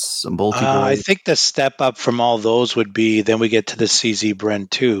bullpups, some bulky I boys? think the step up from all those would be then we get to the CZ Bren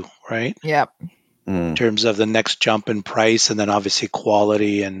 2, right? Yep. In terms of the next jump in price, and then obviously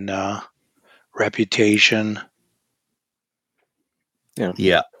quality and reputation.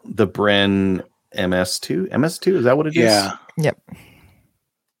 Yeah, the Bren MS2. MS2, is that what it is? Yeah. Yep.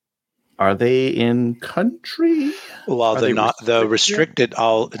 Are they in country? Well, Are they're they not the restricted?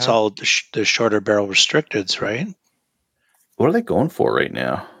 restricted. It's all the shorter barrel restricteds, right? What are they going for right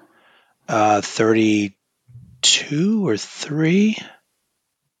now? 32 or 3.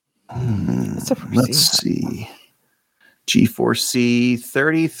 That's a pretty Let's see. G4C,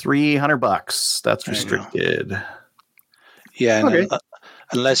 $3,300. That's There you go. restricted. Yeah, and Okay.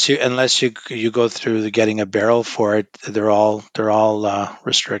 unless you go through getting a barrel for it, they're all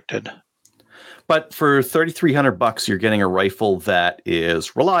restricted. But for $3,300, you're getting a rifle that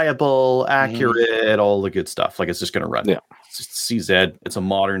is reliable, accurate, all the good stuff. Like it's just going to run. Yeah. It's CZ. It's a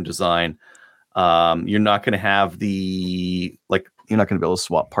modern design. You're not going to have you're not going to be able to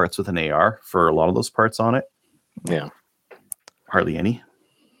swap parts with an AR for a lot of those parts on it. Yeah. Hardly any.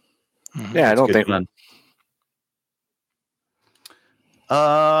 Yeah, I don't Good think. gun.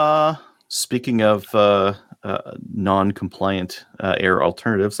 Speaking of non-compliant AR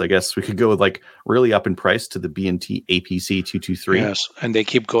alternatives, I guess we could go with like really up in price to the B&T APC 223. Yes, and they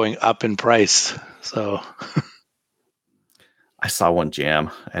keep going up in price. So I saw one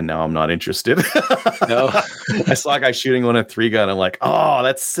jam, and now I'm not interested. No. I saw a guy shooting one at 3-gun. I'm like, oh,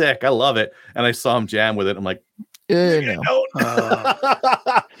 that's sick. I love it. And I saw him jam with it. I'm like, No.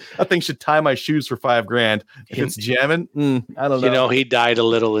 That thing should tie my shoes for $5,000. If it's jamming, I don't know. You know, he died a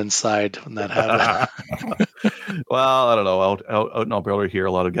little inside when that happened. Well, I don't know. Out in Alberta here,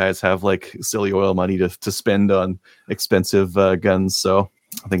 a lot of guys have like silly oil money to spend on expensive guns. So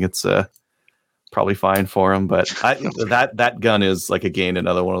I think it's probably fine for him. But that gun is like, again,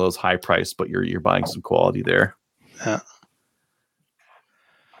 another one of those high price, but you're buying some quality there. Yeah.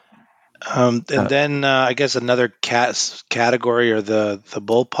 And then I guess another category are the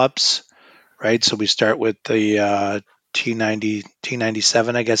bullpups, right? So we start with the T90,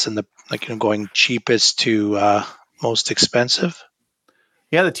 T97, I guess, in the going cheapest to most expensive.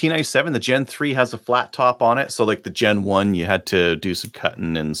 Yeah, the T97, the Gen 3 has a flat top on it. So like the Gen 1, you had to do some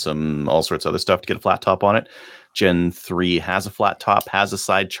cutting and some all sorts of other stuff to get a flat top on it. Gen 3 has a flat top, has a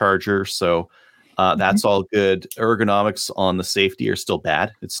side charger. So that's all good. Ergonomics on the safety are still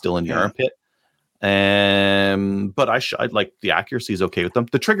bad. It's still in the armpit. But I like the accuracy is okay with them.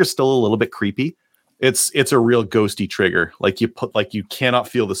 The trigger's still a little bit creepy. It's a real ghosty trigger. Like you cannot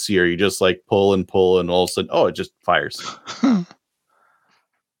feel the sear. You just like pull and all of a sudden, it just fires.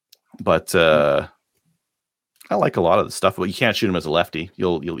 But I like a lot of the stuff. But you can't shoot them as a lefty.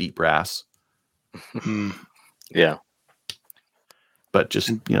 You'll eat brass. Yeah. But just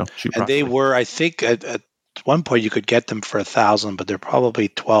shoot. And properly. they were, I think, at one point you could get them for $1,000, but they're probably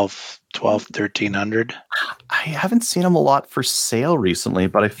 $1,300. I haven't seen them a lot for sale recently,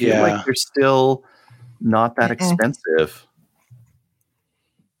 but I feel like they're still not that expensive. What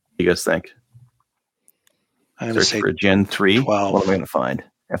do you guys think? I'm going to Search say for a Gen 3. 12. What am I going to find?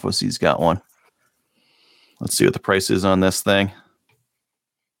 FOC's got one. Let's see what the price is on this thing.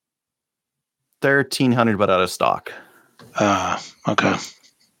 $1,300, but out of stock. Okay. I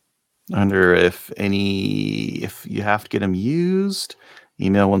wonder if you have to get them used.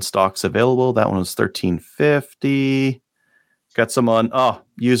 Email when stock's available. That one was $1,350. Got some on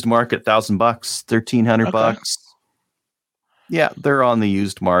used market, $1,000, $1,300. Yeah, they're on the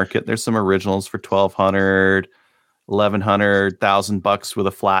used market. There's some originals for $1,200, $1,100, $1,000 with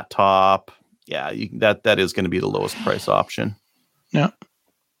a flat top. Yeah, that is going to be the lowest price option. Yeah.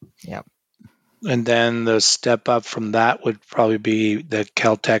 Yeah. And then the step up from that would probably be the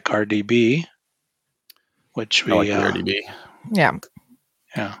Keltec RDB, which we I like the RDB. Yeah.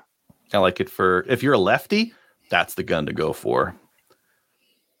 Yeah. I like it for if you're a lefty, that's the gun to go for.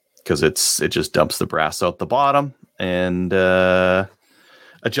 Because it just dumps the brass out the bottom, and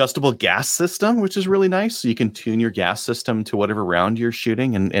adjustable gas system, which is really nice. So you can tune your gas system to whatever round you're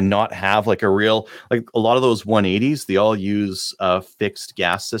shooting and not have like a real, like a lot of those 180s, they all use a fixed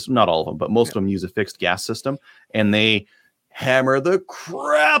gas system. Not all of them, but most of them use a fixed gas system, and they hammer the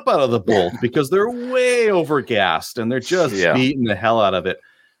crap out of the bolt because they're way overgassed and they're just beating the hell out of it.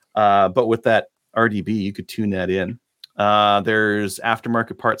 But with that RDB, you could tune that in. There's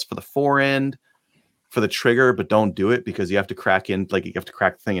aftermarket parts for the forend, for the trigger, but don't do it because you have to crack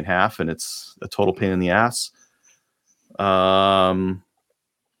the thing in half, and it's a total pain in the ass.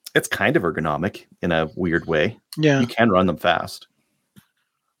 It's kind of ergonomic in a weird way. Yeah. You can run them fast.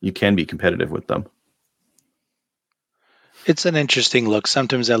 You can be competitive with them. It's an interesting look.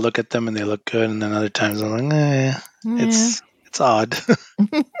 Sometimes I look at them and they look good, and then other times I'm like, it's odd.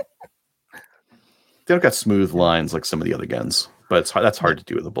 They don't got smooth lines like some of the other guns, but that's hard to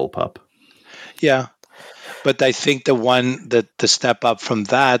do with a bullpup. Yeah. But I think the step up from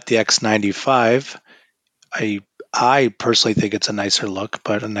that, the X95, I personally think it's a nicer look,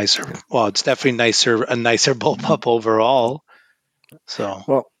 but it's definitely a nicer bullpup overall. So,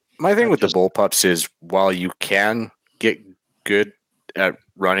 well, my thing with the bullpups is while you can get good at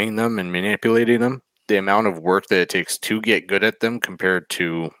running them and manipulating them, the amount of work that it takes to get good at them compared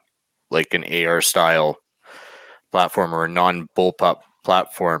to like an AR style platform or a non-bullpup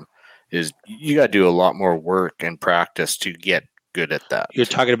platform is you got to do a lot more work and practice to get good at that. You're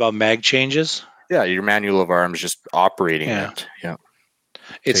talking about mag changes? Yeah, your manual of arms, just operating it. Yeah.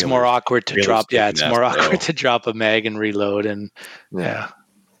 It's more awkward to drop. Yeah, it's more awkward to drop a mag and reload. And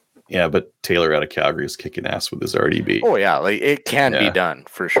yeah, but Taylor out of Calgary is kicking ass with his RDB. Oh yeah, like it can be done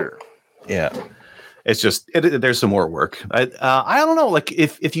for sure. Yeah, it's just there's some more work. I don't know. Like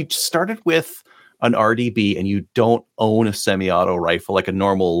if you started with an RDB and you don't own a semi-auto rifle, like a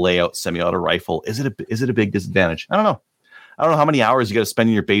normal layout semi-auto rifle, is it a big disadvantage? I don't know. I don't know how many hours you got to spend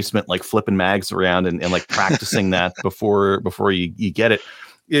in your basement, like flipping mags around and like practicing that before you get it.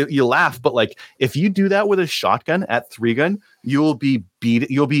 You laugh, but like if you do that with a shotgun at 3-gun, you'll be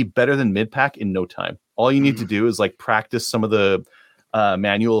better than mid-pack in no time. All you need to do is like practice some of the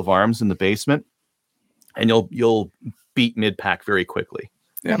manual of arms in the basement, and you'll beat mid-pack very quickly.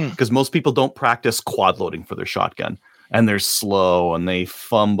 Yeah, because most people don't practice quad loading for their shotgun. and they're slow and they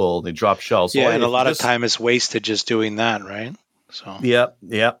fumble, they drop shells. Yeah, So and if a lot you of time is wasted just doing that, right? So Yep.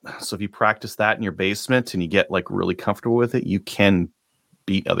 So if you practice that in your basement and you get like really comfortable with it, you can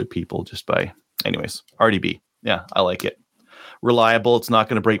beat other people just by. Anyways, RDB. Yeah, I like it. Reliable. It's not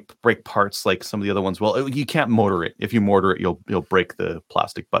going to break parts like some of the other ones. Well, you can't mortar it. If you mortar it, you'll break the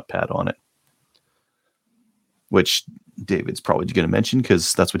plastic butt pad on it, which David's probably going to mention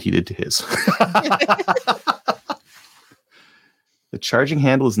because that's what he did to his. The charging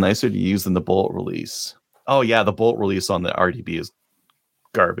handle is nicer to use than the bolt release. Oh yeah, the bolt release on the RDB is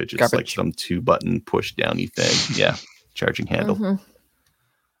garbage. It's like some 2-button push downy thing. Yeah, charging handle. Mm-hmm.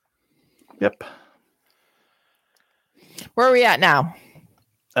 Yep. Where are we at now?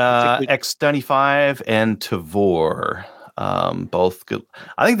 X95 and Tavor. Both good.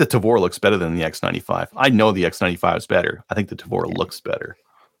 I think the Tavor looks better than the X95. I know the X95 is better. I think the Tavor looks better.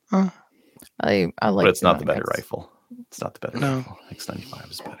 I like, but it's not the better rifle. It's not the better rifle.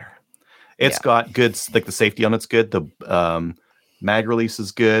 X95 is better. It's got good, like the safety on it's good. The mag release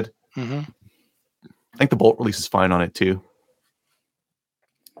is good. Mm-hmm. I think the bolt release is fine on it too,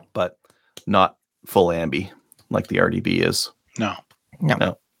 but not full ambi like the RDB is. No.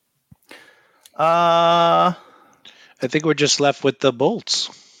 I think we're just left with the bolts.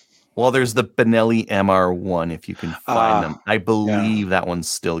 Well, there's the Benelli MR1 if you can find them. I believe that one's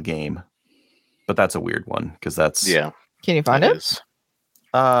still game, but that's a weird one because that's Yeah. Can you find it?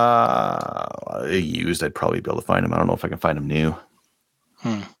 Used. I'd probably be able to find them. I don't know if I can find them new.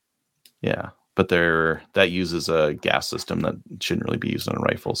 Yeah, but that uses a gas system that shouldn't really be used on a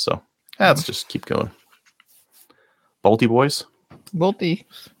rifle. So let's just keep going. Bolty boys. Bolty.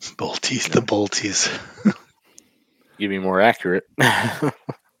 Bolties. The bolties. You be more accurate. As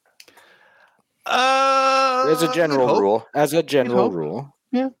a general rule.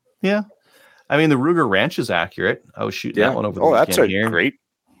 Yeah. I mean, the Ruger Ranch is accurate. I was shooting that one over the weekend. That's a here.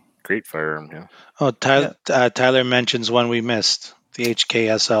 great firearm. Yeah. Oh, Tyler mentions one we missed. The HK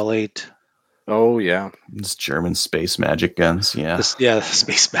SL8. Oh, yeah. It's German space magic guns. Yeah. The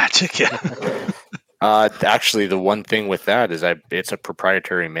space magic. Yeah. Actually, the one thing with that is it's a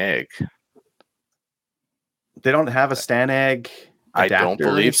proprietary mag. They don't have a Stanag I don't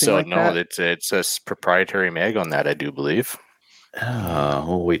believe so. Like no, it's a proprietary mag on that, I do believe.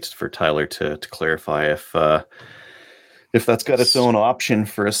 We'll wait for Tyler to clarify if that's got its own option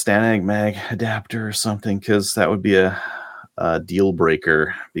for a Stanag mag adapter or something, because that would be a deal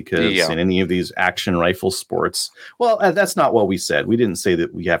breaker. Because in any of these action rifle sports, well, that's not what we said. We didn't say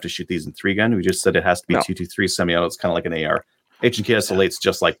that we have to shoot these in 3-gun. We just said it has to be 223 semi-auto. It's kind of like an AR. H&K SL8's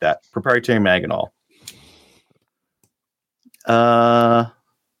just like that, proprietary mag and all.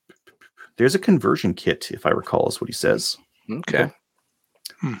 There's a conversion kit, if I recall, is what he says. Okay.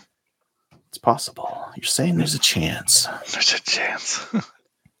 It's possible. You're saying there's a chance. There's a chance.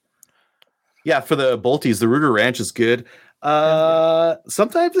 Yeah, for the bolties, the Ruger Ranch is good.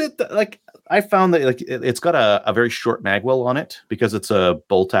 Sometimes I found that it's got a very short magwell on it because it's a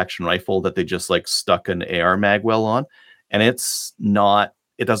bolt action rifle that they just stuck an AR magwell on, and it's not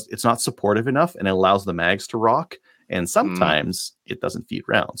supportive enough, and it allows the mags to rock. And sometimes it doesn't feed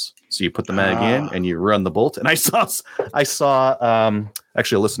rounds. So you put the mag in and you run the bolt. And I saw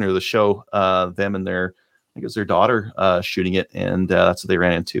actually a listener of the show, them and I think it was their daughter shooting it. And that's what they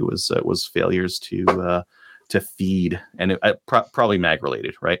ran into was failures to feed. And it probably mag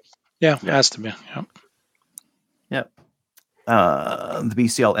related, right? Yeah, it has to be. Yep. The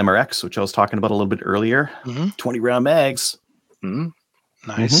BCL MRX, which I was talking about a little bit earlier, 20 round mags.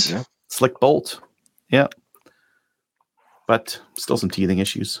 Nice. Yeah. Slick bolt. Yeah. But still some teething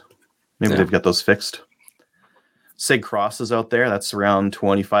issues. Maybe they've got those fixed. Sig Crosses out there. That's around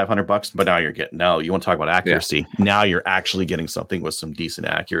 $2,500. But now you want to talk about accuracy. Yeah. Now you're actually getting something with some decent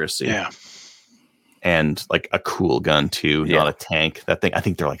accuracy. Yeah. And a cool gun too, not a tank. That thing, I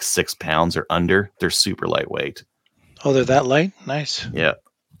think they're 6 pounds or under. They're super lightweight. Oh, they're that light? Nice. Yeah.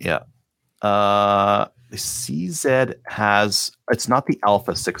 Yeah. The CZ it's not the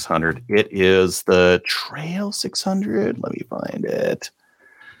Alpha 600. It is the Trail 600. Let me find it.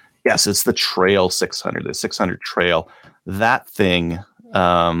 Yes, it's the Trail 600, the 600 Trail. That thing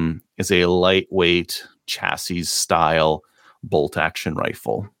is a lightweight chassis style bolt action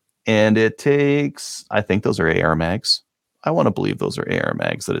rifle. And it takes, I think those are AR mags. I want to believe those are AR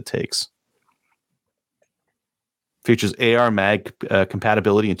mags that it takes. Features AR mag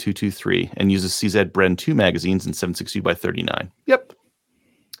compatibility in 223 and uses CZ Bren 2 magazines in 7.62x39. Yep.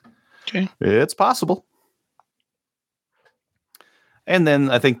 Okay. It's possible. And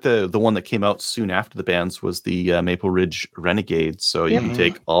then I think the one that came out soon after the bans was the Maple Ridge Renegade. So you can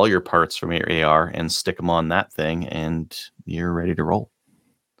take all your parts from your AR and stick them on that thing, and you're ready to roll.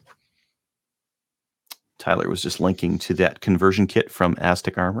 Tyler was just linking to that conversion kit from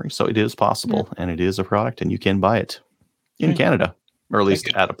Aztec Armory. So it is possible, and it is a product, and you can buy it in Canada, or at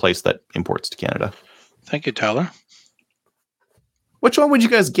least at a place that imports to Canada. Thank you, Tyler. Which one would you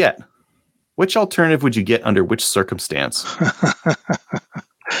guys get? Which alternative would you get under which circumstance?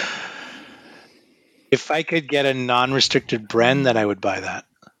 If I could get a non-restricted Bren, then I would buy that.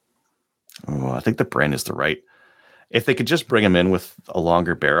 Oh, I think the Bren is the right. If they could just bring them in with a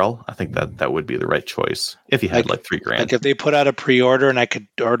longer barrel, I think that would be the right choice. If you had like $3,000, like if they put out a pre-order and I could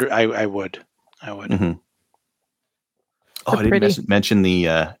order, I would. Mm-hmm. Oh, I didn't mention the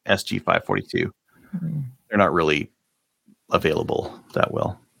SG 542. They're not really available that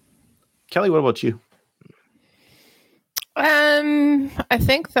well. Kelly, what about you? I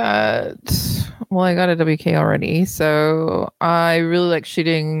think that, well, I got a WK already, so I really like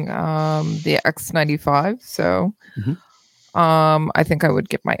shooting the X95. So I think I would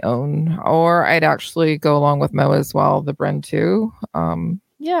get my own, or I'd actually go along with Mo as well, the Bren 2.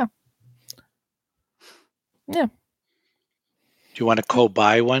 Yeah. Do you want to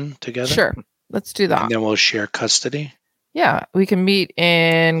co-buy one together? Sure. Let's do that. And then we'll share custody. Yeah, we can meet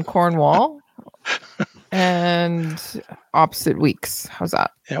in Cornwall and opposite weeks. How's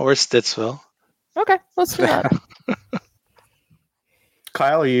that? Yeah, or Stittsville. Okay, let's do that.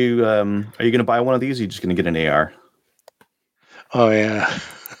 Kyle, are you going to buy one of these? Or are you just going to get an AR? Oh yeah.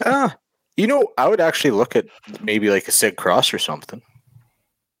 I would actually look at maybe like a Sig Cross or something.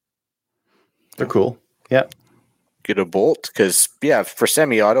 They're cool. Yeah. Get a Bolt because for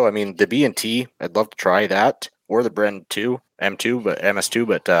semi-auto, I mean the B&T, I'd love to try that, or the Bren 2 M2, but MS2,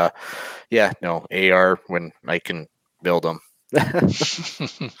 but AR when I can build them.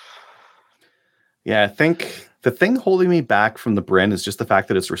 Yeah, I think the thing holding me back from the Bren is just the fact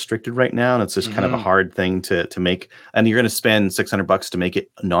that it's restricted right now, and it's just kind of a hard thing to make. And you're going to spend $600 to make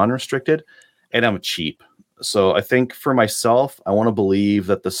it non-restricted, and I'm cheap. So I think for myself, I want to believe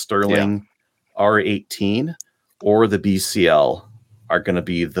that the Sterling R18 or the BCL are going to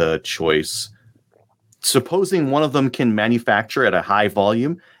be the choice. Supposing one of them can manufacture at a high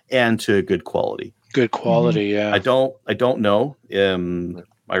volume and to good quality. Good quality, yeah. I don't know.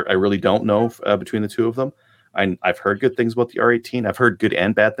 I really don't know between the two of them. I've heard good things about the R18. I've heard good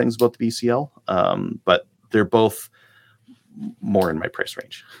and bad things about the BCL. But they're both more in my price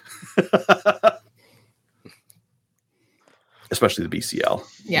range. Especially the BCL.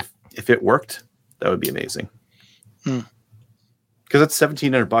 Yeah. If it worked, that would be amazing. Because it's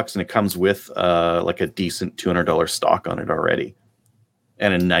 $1,700 and it comes with like a decent $200 stock on it already,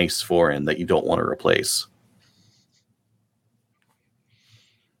 and a nice forend that you don't want to replace.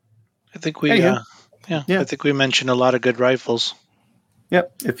 I think we, I think we mentioned a lot of good rifles.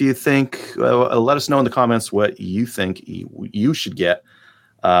 Yep. If you think, let us know in the comments what you think you should get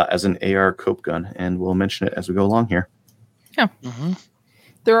as an AR cope gun, and we'll mention it as we go along here. Yeah.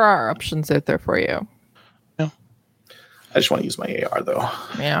 There are options out there for you. I just want to use my AR though.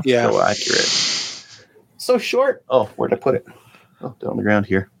 Yeah. So accurate. So short. Oh, where'd I put it? Oh, down on the ground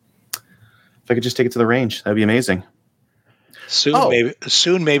here. If I could just take it to the range, that'd be amazing.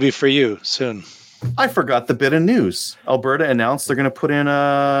 Soon, maybe for you. Soon. I forgot the bit of news. Alberta announced they're going to put in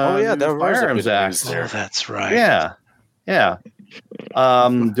a Firearms Act. Oh, that's right. Yeah.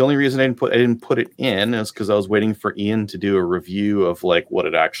 The only reason I didn't put it in is because I was waiting for Ian to do a review of like what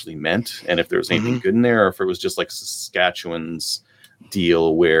it actually meant and if there was anything good in there, or if it was just like Saskatchewan's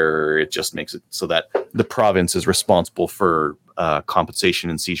deal where it just makes it so that the province is responsible for compensation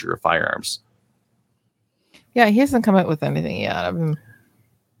and seizure of firearms. Yeah, he hasn't come out with anything yet.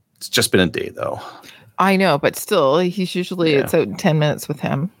 It's just been a day though. I know, but still, he's usually it's out in 10 minutes with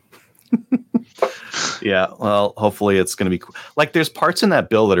him. Yeah, well, hopefully it's going to be cool. Like, there's parts in that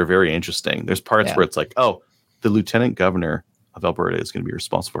bill that are very interesting. There's parts where it's like, oh, the lieutenant governor of Alberta is going to be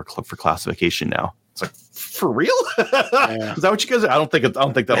responsible for classification now. It's like, for real? Is that what you guys? I don't think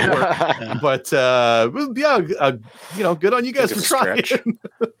that'll work. But good on you guys for trying.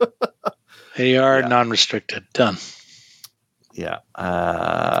 They are non-restricted. Done. Yeah,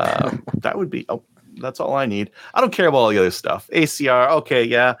 that would be. Oh, that's all I need. I don't care about all the other stuff. ACR, okay,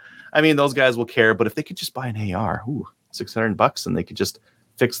 yeah. I mean, those guys will care, but if they could just buy an AR, $600, and they could just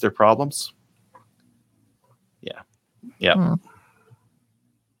fix their problems. Yeah.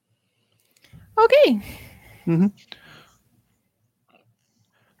 Okay.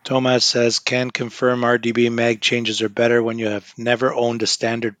 Tomas says, can confirm RDB mag changes are better when you have never owned a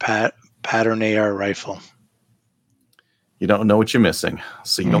standard pattern AR rifle. You don't know what you're missing,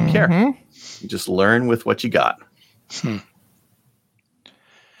 so you don't care. Mhm. You just learn with what you got. True.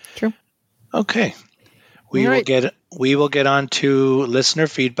 Okay. We All right. will get on to listener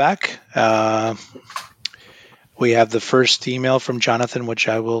feedback. We have the first email from Jonathan, which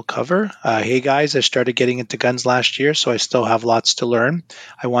I will cover. Hey guys, I started getting into guns last year, so I still have lots to learn.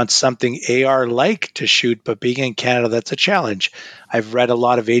 I want something AR-like to shoot, but being in Canada, that's a challenge. I've read a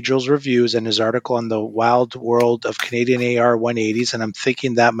lot of Adriel's reviews and his article on the wild world of Canadian AR 180s, and I'm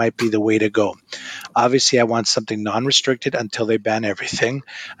thinking that might be the way to go. Obviously, I want something non-restricted until they ban everything.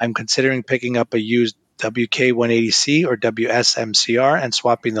 I'm considering picking up a used WK180C or WSMCR and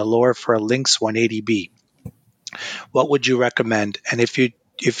swapping the lower for a Lynx 180B. What would you recommend? And if you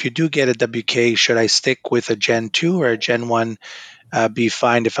do get a WK, should I stick with a Gen 2 or a Gen 1 be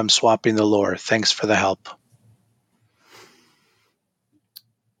fine if I'm swapping the lower? Thanks for the help.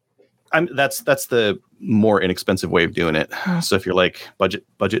 That's the more inexpensive way of doing it. So if you're like budget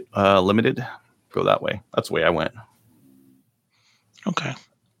limited, go that way. That's the way I went. Okay.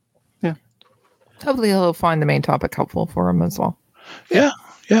 Hopefully he'll find the main topic helpful for him as well. Yeah.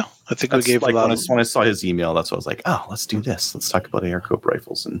 I think That's we gave like a lot. when I saw his email, that's what I was like, oh, let's do this. Let's talk about AR Cope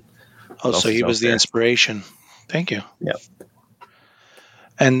rifles. And Oh, so he was the there. inspiration. Thank you. Yeah.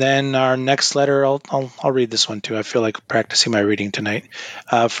 And then our next letter, I'll read this one too. I feel like practicing my reading tonight.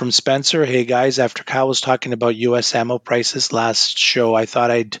 From Spencer. Hey guys, after Kyle was talking about U.S. ammo prices last show, I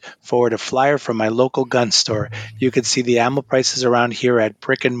thought I'd forward a flyer from my local gun store. You can see the ammo prices around here at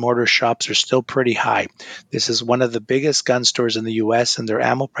brick and mortar shops are still pretty high. This is one of the biggest gun stores in the U.S. and their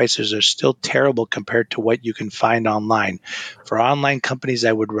ammo prices are still terrible compared to what you can find online. For online companies,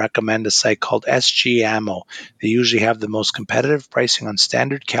 I would recommend a site called SG Ammo. They usually have the most competitive pricing on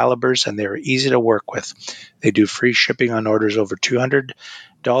standard calibers and they are easy to work with. They do free shipping on orders over $200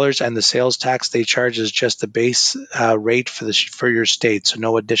 and the sales tax they charge is just the base rate for your state, so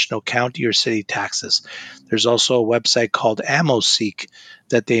no additional county or city taxes. There's also a website called AmmoSeek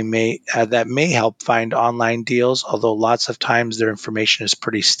that may help find online deals, although lots of times their information is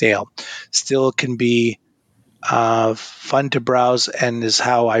pretty stale. Still, it can be fun to browse and is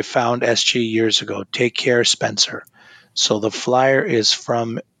how I found SG years ago. Take care, Spencer. So the flyer is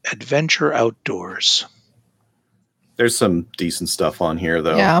from Adventure Outdoors. There's some decent stuff on here,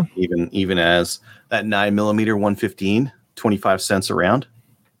 though. Yeah. Even as that 9mm 115, 25 cents a round.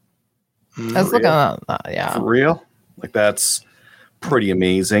 I was looking at that. Yeah. For real? Like, that's pretty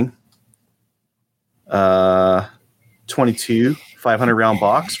amazing. 22 500 round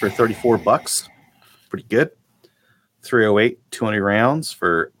box for $34. Pretty good. 308 200 rounds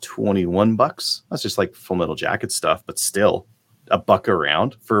for $21. That's just like Full Metal Jacket stuff, but still $1 a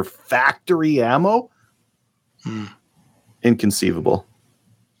round for factory ammo. Inconceivable.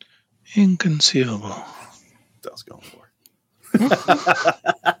 Inconceivable. That's what I was going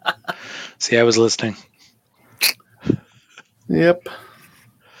for. See, I was listening. Yep.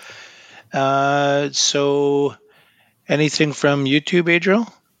 So anything from YouTube, Adriel?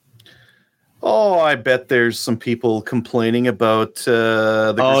 Oh, I bet there's some people complaining about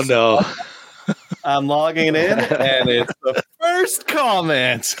the. Oh, no. I'm logging in, and it's the first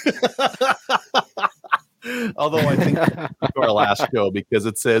comment. Although I think it's our last show because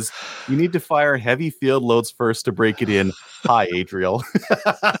it says you need to fire heavy field loads first to break it in. Hi, Adriel.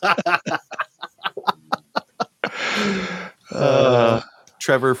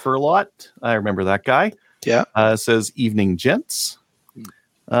 Trevor Furlot, I remember that guy. Yeah. Says evening, gents.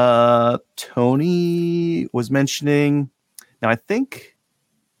 Tony was mentioning. Now, I think,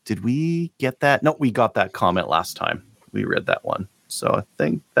 did we get that? No, we got that comment last time. We read that one. So I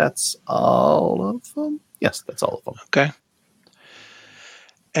think that's all of them. Yes, that's all of them. Okay.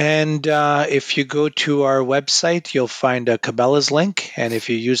 And if you go to our website, you'll find a Cabela's link. And if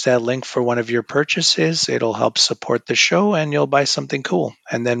you use that link for one of your purchases, it'll help support the show and you'll buy something cool.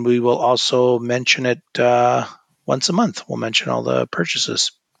 And then we will also mention it once a month. We'll mention all the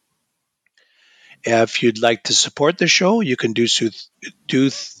purchases. If you'd like to support the show, you can do so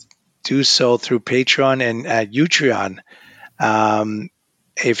through Patreon and Utreon.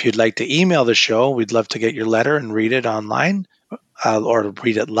 If you'd like to email the show, we'd love to get your letter and read it online or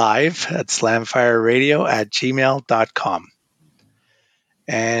read it live at slamfireradio@gmail.com.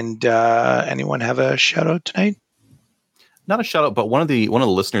 And anyone have a shout out tonight? Not a shout out, but one of the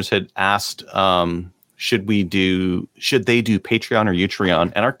listeners had asked, should they do Patreon or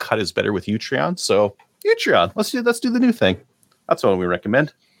Utreon? And our cut is better with Utreon. So Utreon, let's do the new thing. That's what we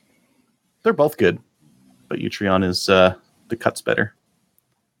recommend. They're both good, but Utreon is the cut's better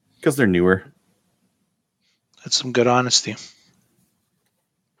because they're newer. That's some good honesty.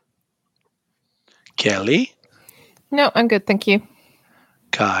 Kelly? No, I'm good. Thank you.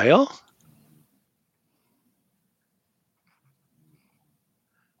 Kyle?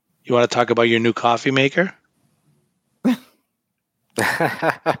 You want to talk about your new coffee maker?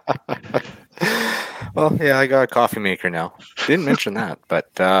 Well, yeah, I got a coffee maker now. Didn't mention that, but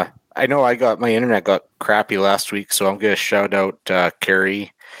I know my internet got crappy last week, so I'm going to shout out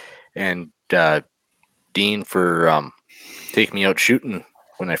Carrie and Dean for taking me out shooting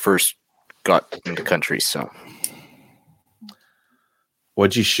when I first got in the country. So,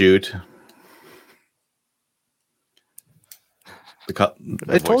 What'd you shoot?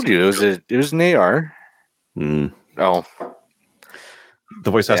 I told you it was an AR. Mm. Oh,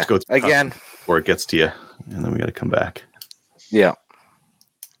 The voice has yeah. to go through Again before it gets to you, and then we got to come back. Yeah.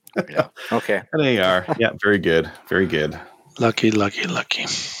 Yeah. Okay. An AR. Yeah, very good. Very good. Lucky. But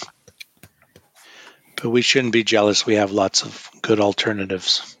we shouldn't be jealous. We have lots of good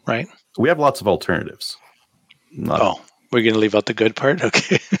alternatives, right? We have lots of alternatives. Oh, we're going to leave out the good part?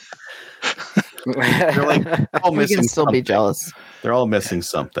 Okay. They're like all We missing can still be something. jealous. They're all missing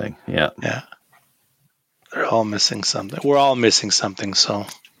something. Yeah. Yeah. They're all missing something. We're all missing something, so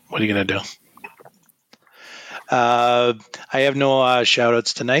what are you going to do? I have no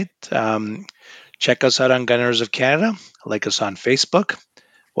shout-outs tonight. Check us out on Gunners of Canada. Like us on Facebook.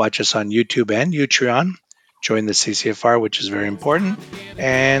 Watch us on YouTube and Utreon. Join the CCFR, which is very important.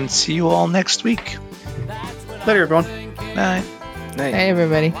 And see you all next week. Later, everyone. Night. Hey,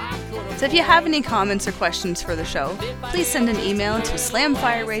 everybody. So if you have any comments or questions for the show, please send an email to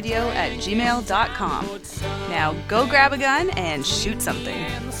slamfireradio@gmail.com. Now go grab a gun and shoot something.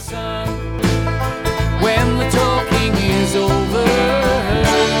 When the talking is over,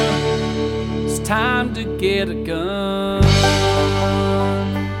 it's time to get a gun.